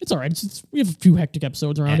it's all right. We have a few hectic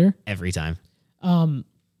episodes around here. Every time.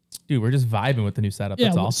 Dude, we're just vibing with the new setup.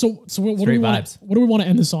 That's all. So what do we want to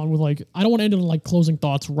end this on with? Like, I don't want to end it on like closing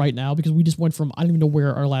thoughts right now because we just went from I don't even know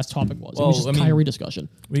where our last topic was. Well, it was just Kyrie discussion.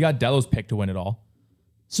 We got Dello's pick to win it all.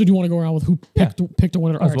 So do you want to go around with who picked a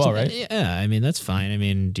winner as well, right? Yeah, I mean that's fine. I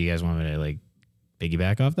mean, do you guys want me to like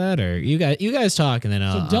piggyback off that, or you guys talk and then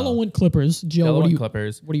So Dello went Clippers. Joe,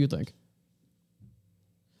 Clippers. What do you think?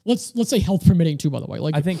 Let's say health permitting too. By the way,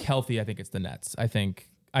 like I think healthy. I think it's the Nets.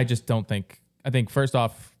 I just don't think. I think first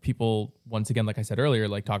off, people once again, like I said earlier,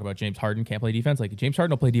 like talk about James Harden can't play defense. Like James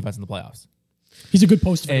Harden will play defense in the playoffs. He's a good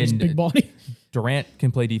post defender. He's a big body. Durant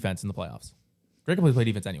can play defense in the playoffs. Durant can play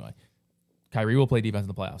defense anyway. Kyrie will play defense in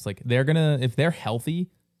the playoffs. Like if they're healthy,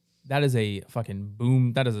 that is a fucking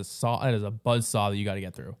boom. That is a buzzsaw that you got to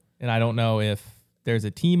get through. And I don't know if there's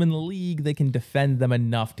a team in the league that can defend them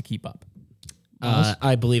enough to keep up.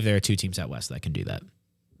 I believe there are 2 teams out west that can do that,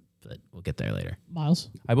 but we'll get there later. Miles,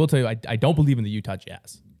 I will tell you, I don't believe in the Utah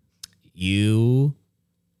Jazz. You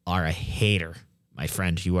are a hater, my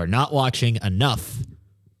friend. You are not watching enough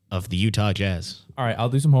of the Utah Jazz. All right, I'll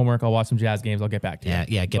do some homework. I'll watch some Jazz games. I'll get back to you.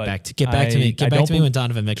 Yeah, get back to me. Get back to me when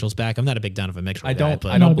Donovan Mitchell's back. I'm not a big Donovan Mitchell guy.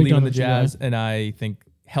 I don't believe in the Jazz, and I think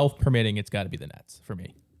health permitting, it's got to be the Nets for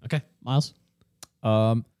me. Okay, Miles.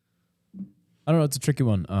 I don't know. It's a tricky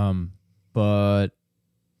one. But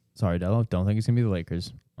sorry, Dello. Don't think it's gonna be the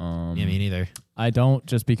Lakers. Yeah, me neither. I don't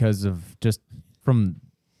because of from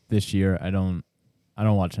this year. I don't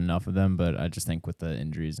watch enough of them, but I just think with the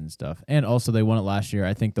injuries and stuff, and also they won it last year.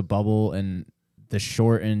 I think the bubble and the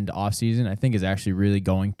shortened offseason, I think, is actually really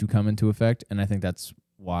going to come into effect, and I think that's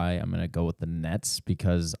why I'm gonna go with the Nets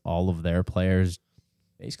because all of their players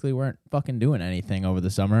basically weren't fucking doing anything over the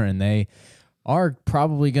summer, and they are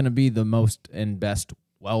probably gonna be the most and best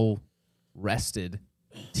well-rested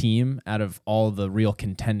team out of all the real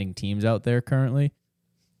contending teams out there currently,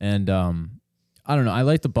 and I don't know. I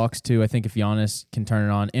like the Bucks too. I think if Giannis can turn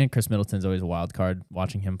it on, and Chris Middleton's always a wild card.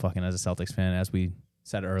 Watching him fucking as a Celtics fan, as we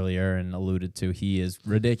said earlier and alluded to, he is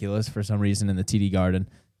ridiculous for some reason in the TD Garden.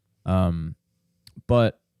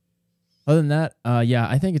 But other than that, yeah,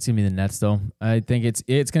 I think it's gonna be the Nets though. I think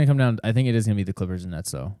it's gonna come down. I think it is gonna be the Clippers and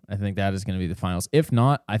Nets though. I think that is gonna be the finals. If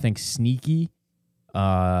not, I think sneaky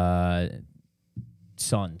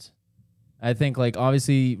Suns. I think like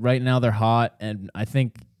obviously right now they're hot, and I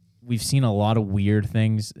think we've seen a lot of weird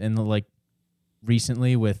things in the like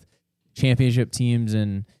recently with championship teams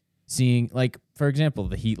and seeing like, for example,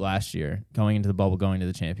 the Heat last year going into the bubble, going to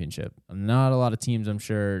the championship. Not a lot of teams, I'm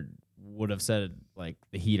sure, would have said like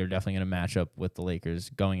the Heat are definitely going to match up with the Lakers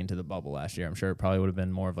going into the bubble last year. I'm sure it probably would have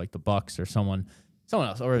been more of like the Bucks or someone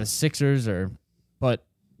else, or the Sixers, or. But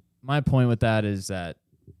my point with that is that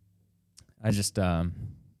I just I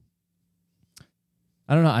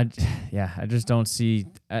don't know. I just don't see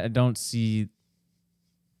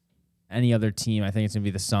any other team. I think it's gonna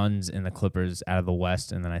be the Suns and the Clippers out of the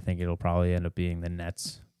West, and then I think it'll probably end up being the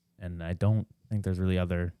Nets. And I don't think there's really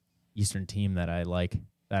other Eastern team that I like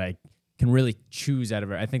that I can really choose out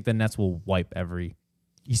of it. I think the Nets will wipe every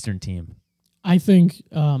Eastern team. I think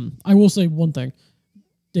I will say one thing.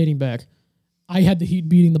 Dating back, I had the Heat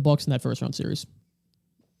beating the Bucks in that first round series,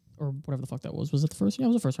 or whatever the fuck that was. Was it the first? Yeah, it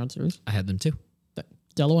was the first round series. I had them too.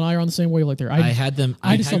 Dello and I are on the same wavelength there. I had them.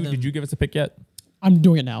 Did you give us a pick yet? I'm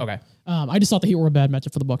doing it now. Okay. I just thought the Heat were a bad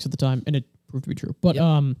matchup for the Bucks at the time, and it proved to be true. But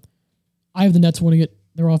I have the Nets winning it.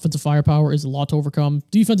 Their offensive firepower is a lot to overcome.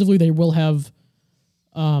 Defensively, they will have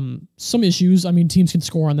some issues. I mean, teams can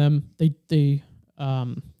score on them. They're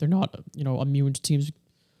not immune to teams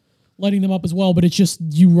letting them up as well. But it's just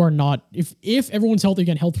you are not if everyone's healthy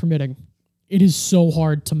again, health permitting, it is so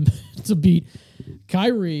hard to beat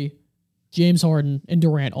Kyrie, James Harden, and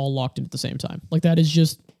Durant all locked in at the same time. Like that is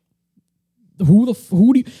just. The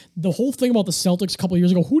whole thing about the Celtics a couple of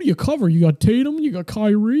years ago, who do you cover? You got Tatum, you got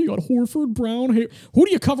Kyrie, you got Horford, Brown. Who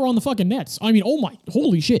do you cover on the fucking Nets? I mean,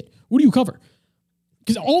 holy shit. Who do you cover?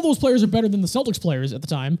 Because all those players are better than the Celtics players at the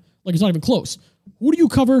time. Like, it's not even close. Who do you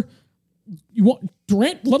cover? You want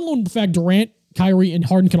Durant, let alone the fact Durant, Kyrie, and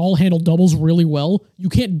Harden can all handle doubles really well. You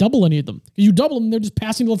can't double any of them. Because you double them, they're just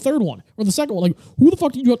passing to the third one or the second one. Like, who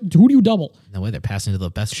do you double? No way, they're passing to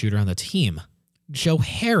the best shooter on the team, Joe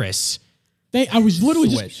Harris. I was literally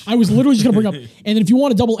just gonna bring up, and then if you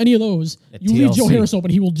want to double any of those, you leave Joe Harris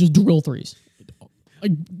open, he will just drill threes.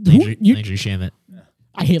 Like Landry Shamet.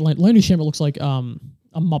 I hate Landry Shamet. Looks like a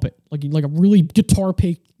Muppet, like a really guitar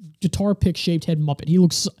pick shaped head Muppet. He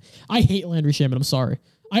looks. I hate Landry Shamet. I'm sorry.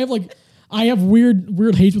 I have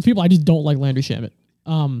weird hates with people. I just don't like Landry Shamet.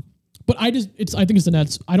 But I think it's the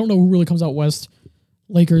Nets. I don't know who really comes out west.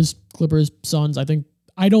 Lakers, Clippers, Suns. I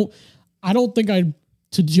don't think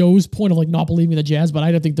to Joe's point of like not believing the Jazz, but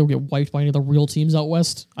I don't think they'll get wiped by any of the real teams out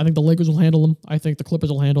west. I think the Lakers will handle them. I think the Clippers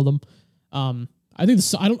will handle them. I think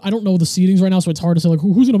I don't know the seedings right now, so it's hard to say like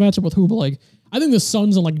who's going to match up with who. But like I think the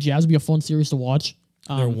Suns and like Jazz would be a fun series to watch.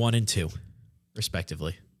 They're 1 and 2,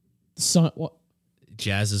 respectively. What?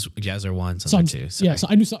 Jazz are 1, Suns are 2. Sorry. Yeah, so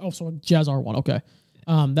I knew. So Jazz are 1. Okay.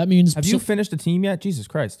 That means. Have you finished a team yet? Jesus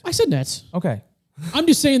Christ. I said Nets. Okay. I'm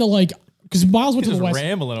just saying that like because Miles went to the west.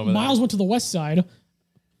 Rambling over Miles went to the west side.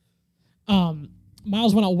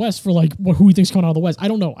 Miles went out west for like who he thinks coming out of the west. I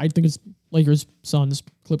don't know. I think it's Lakers, Suns,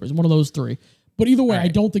 Clippers, one of those three. But either way, I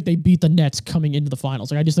don't think they beat the Nets coming into the finals.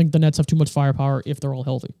 Like I just think the Nets have too much firepower if they're all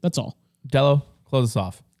healthy. That's all. Dello, close us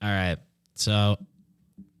off. All right. So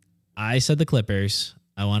I said the Clippers.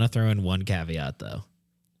 I want to throw in one caveat though,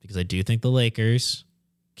 because I do think the Lakers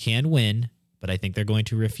can win, but I think they're going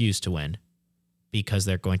to refuse to win because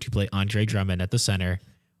they're going to play Andre Drummond at the center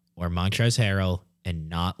or Montrezl Harrell and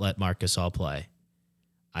not let Marc Gasol play.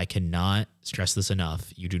 I cannot stress this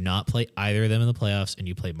enough. You do not play either of them in the playoffs, and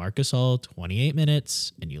you play Marc Gasol 28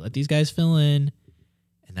 minutes, and you let these guys fill in,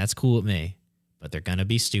 and that's cool with me. But they're going to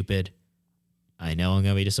be stupid. I know I'm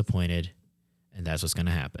going to be disappointed, and that's what's going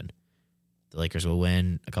to happen. The Lakers will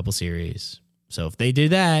win a couple series. So if they do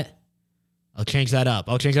that, I'll change that up.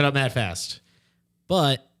 I'll change that up mad fast.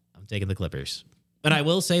 But I'm taking the Clippers. But I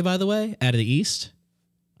will say, by the way, out of the East,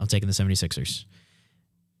 I'm taking the 76ers.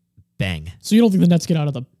 Bang. So you don't think the Nets get out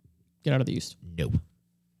of the East? Nope.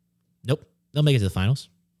 They'll make it to the finals.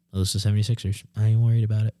 They'll lose to 76ers. I ain't worried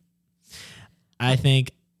about it. I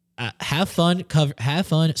think have fun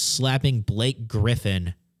slapping Blake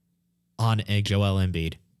Griffin on a Joel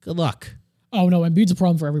Embiid. Good luck. Oh no, Embiid's a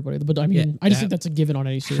problem for everybody. But I mean, I just think that's a given on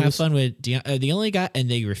any series. Have fun with the only guy, and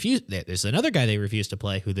they refuse. There's another guy they refuse to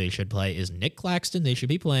play. Who they should play is Nick Claxton. They should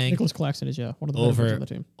be playing. Nicholas Claxton is one of the better players on the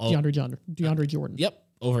team. DeAndre Jordan. Yep.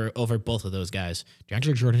 Over both of those guys.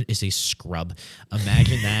 DeAndre Jordan is a scrub.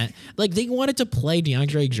 Imagine that. Like, they wanted to play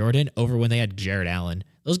DeAndre Jordan over when they had Jared Allen.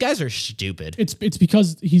 Those guys are stupid. It's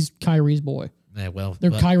because he's Kyrie's boy.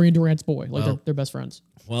 They're Kyrie and Durant's boy. Like, they're best friends.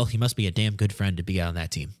 Well, he must be a damn good friend to be on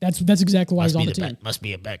that team. That's exactly why he's on the team. Must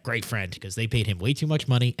be a great friend because they paid him way too much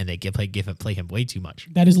money and they play him way too much.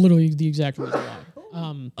 That is literally the exact reason why.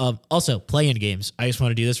 Also, play-in games. I just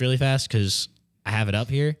want to do this really fast because I have it up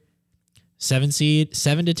here. 7 seed,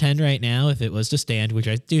 7 to 10 right now. If it was to stand, which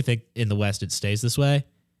I do think in the West it stays this way.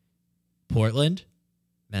 Portland,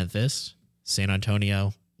 Memphis, San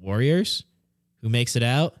Antonio, Warriors. Who makes it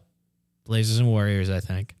out? Blazers and Warriors, I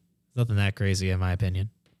think. Nothing that crazy in my opinion.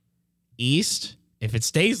 East, if it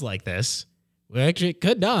stays like this, which it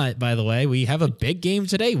could not, by the way. We have a big game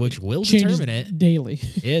today, which will Changes determine it. daily.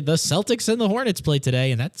 Yeah, the Celtics and the Hornets play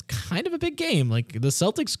today, and that's kind of a big game. Like the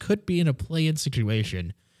Celtics could be in a play-in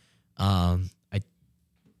situation. I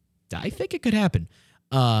think it could happen.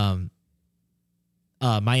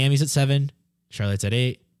 Miami's at 7, Charlotte's at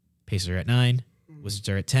 8, Pacers are at 9, Wizards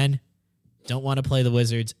are at 10. Don't want to play the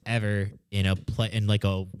Wizards ever in a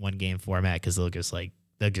one-game format because they'll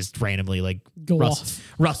just randomly like Go off.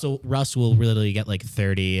 Russ will literally get like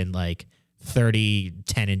 30 and like 30,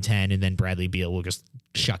 10 and 10, and then Bradley Beal will just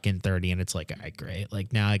chuck in 30, and it's like, all right, great.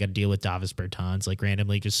 Like now I got to deal with Davis Bertans like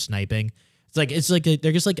randomly just sniping. They're just like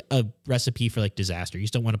a recipe for like disaster. You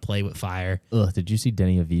just don't want to play with fire. Ugh, did you see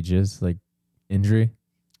Denny Avdija's like injury?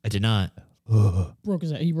 I did not. He broke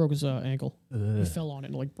his ankle. He fell on it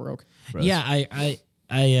and like broke. Gross. Yeah, I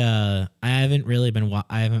haven't really been.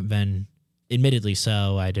 I haven't been. Admittedly,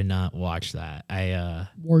 so I did not watch that.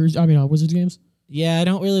 Wizards games. Yeah, I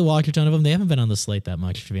don't really watch a ton of them. They haven't been on the slate that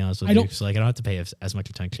much, to be honest with you. So like, I don't have to pay as much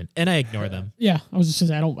attention, and I ignore them. Yeah, I was just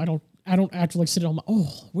saying I don't actually like sit on my.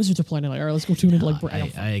 Oh, Wizards are playing. Like, all right, let's go tune into like.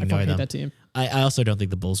 I ignore them. That team. I also don't think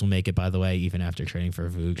the Bulls will make it. By the way, even after trading for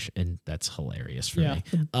Vooch, and that's hilarious for me.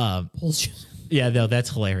 Bulls. Yeah, no, that's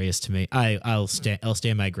hilarious to me. I'll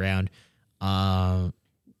stand my ground.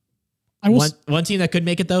 One team that could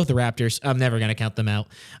make it, though, the Raptors. I'm never going to count them out.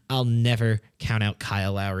 I'll never count out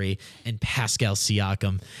Kyle Lowry and Pascal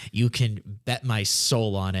Siakam. You can bet my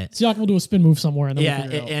soul on it. Siakam will do a spin move somewhere. And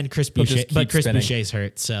and Chris Boucher. But Chris Boucher's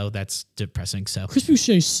hurt, so that's depressing. So Chris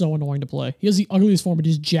Boucher is so annoying to play. He has the ugliest form, but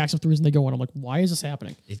he just jacks up threes and they go in. I'm like, why is this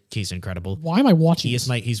happening? He's incredible. Why am I watching He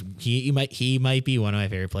this? he might be one of my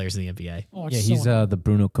favorite players in the NBA. Oh, Yeah, he's the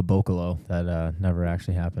Bruno Caboclo that never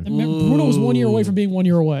actually happened. And Bruno was 1 year away from being 1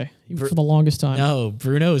 year away for the longest time. No,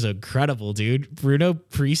 Bruno is incredible, dude. Bruno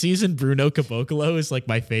preseason, Bruno Caboclo is like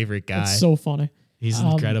my favorite guy. It's so funny. He's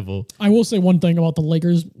incredible. I will say one thing about the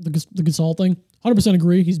Lakers, the Gasol thing. 100%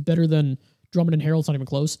 agree. He's better than Drummond and Harrell. It's not even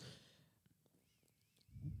close.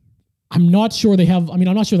 I'm not sure they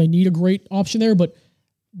need a great option there, but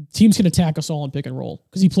teams can attack Gasol and pick and roll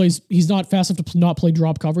because he's not fast enough to not play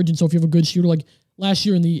drop coverage. And so if you have a good shooter, like last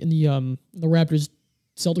year in the Raptors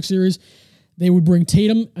Celtics series, they would bring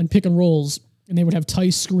Tatum and pick and rolls, and they would have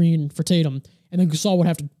Tice screen for Tatum, and then Gasol would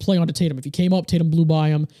have to play onto Tatum. If he came up, Tatum blew by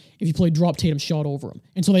him. If he played drop, Tatum shot over him.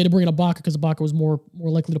 And so they had to bring in Ibaka because Ibaka was more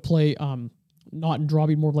likely to play not in drop,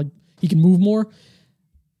 more like he can move more.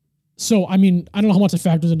 So, I mean, I don't know how much it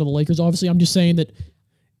factors into the Lakers, obviously. I'm just saying that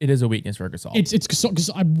it is a weakness for Gasol. It's Gasol,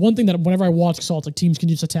 because one thing that whenever I watch Gasol, it's like teams can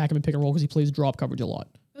just attack him and pick and roll because he plays drop coverage a lot.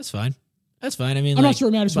 That's fine. I mean, I'm not sure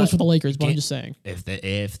it matters much for the Lakers, but I'm just saying.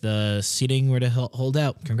 If the seeding were to hold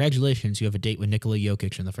out, congratulations, you have a date with Nikola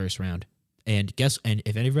Jokic in the first round. And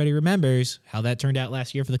if anybody remembers how that turned out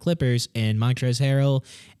last year for the Clippers and Montrezl Harrell,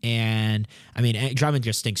 and I mean, Drummond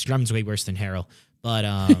just stinks. Drummond's way worse than Harrell, but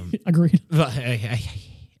agreed. But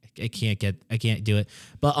I can't do it.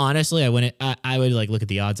 But honestly, I would like look at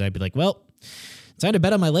the odds. I'd be like, well, it's time to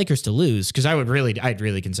bet on my Lakers to lose because I'd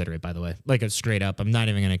really consider it. By the way, like a straight up, I'm not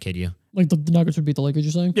even gonna kid you. Like the Nuggets would beat the Lakers,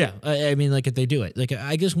 you're saying? Yeah, I mean, like if they do it, like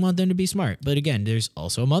I just want them to be smart. But again, there's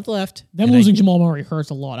also a month left. Them losing Jamal Murray hurts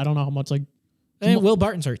a lot. I don't know how much and Will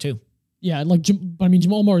Barton's hurt too. Yeah,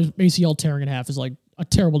 Jamal Murray's ACL tearing in half is like a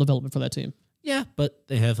terrible development for that team. Yeah, but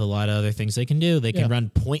they have a lot of other things they can do. They can run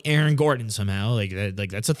point Aaron Gordon somehow. Like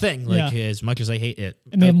that's a thing. Like as much as I hate it.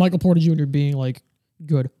 And they have Michael Porter Jr. being like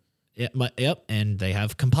good. Yep, and they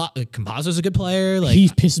have Compazzo's a good player. Like he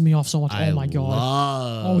pisses me off so much. Oh my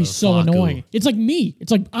god! He's so annoying. It's like me.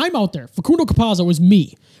 It's like I'm out there. Facundo Campazzo is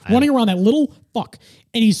me running around that little fuck,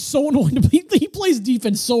 and he's so annoying to me. He plays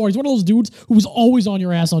defense so hard. He's one of those dudes who's always on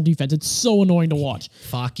your ass on defense. It's so annoying to watch.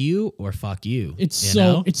 Fuck you or fuck you. It's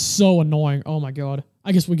so annoying. Oh my god.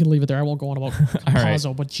 I guess we can leave it there. I won't go on about Campazzo,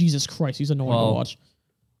 right. But Jesus Christ, he's annoying to watch.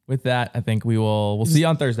 With that, I think we'll see you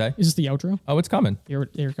on Thursday. Is this the outro? Oh, it's coming. Here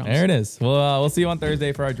it comes. There it is. We'll see you on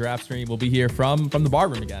Thursday for our draft stream. We'll be here from the bar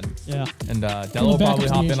room again. Yeah. And Dello will probably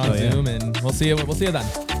hop in on Zoom, and we'll see you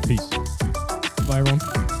then. Peace. Bye, everyone.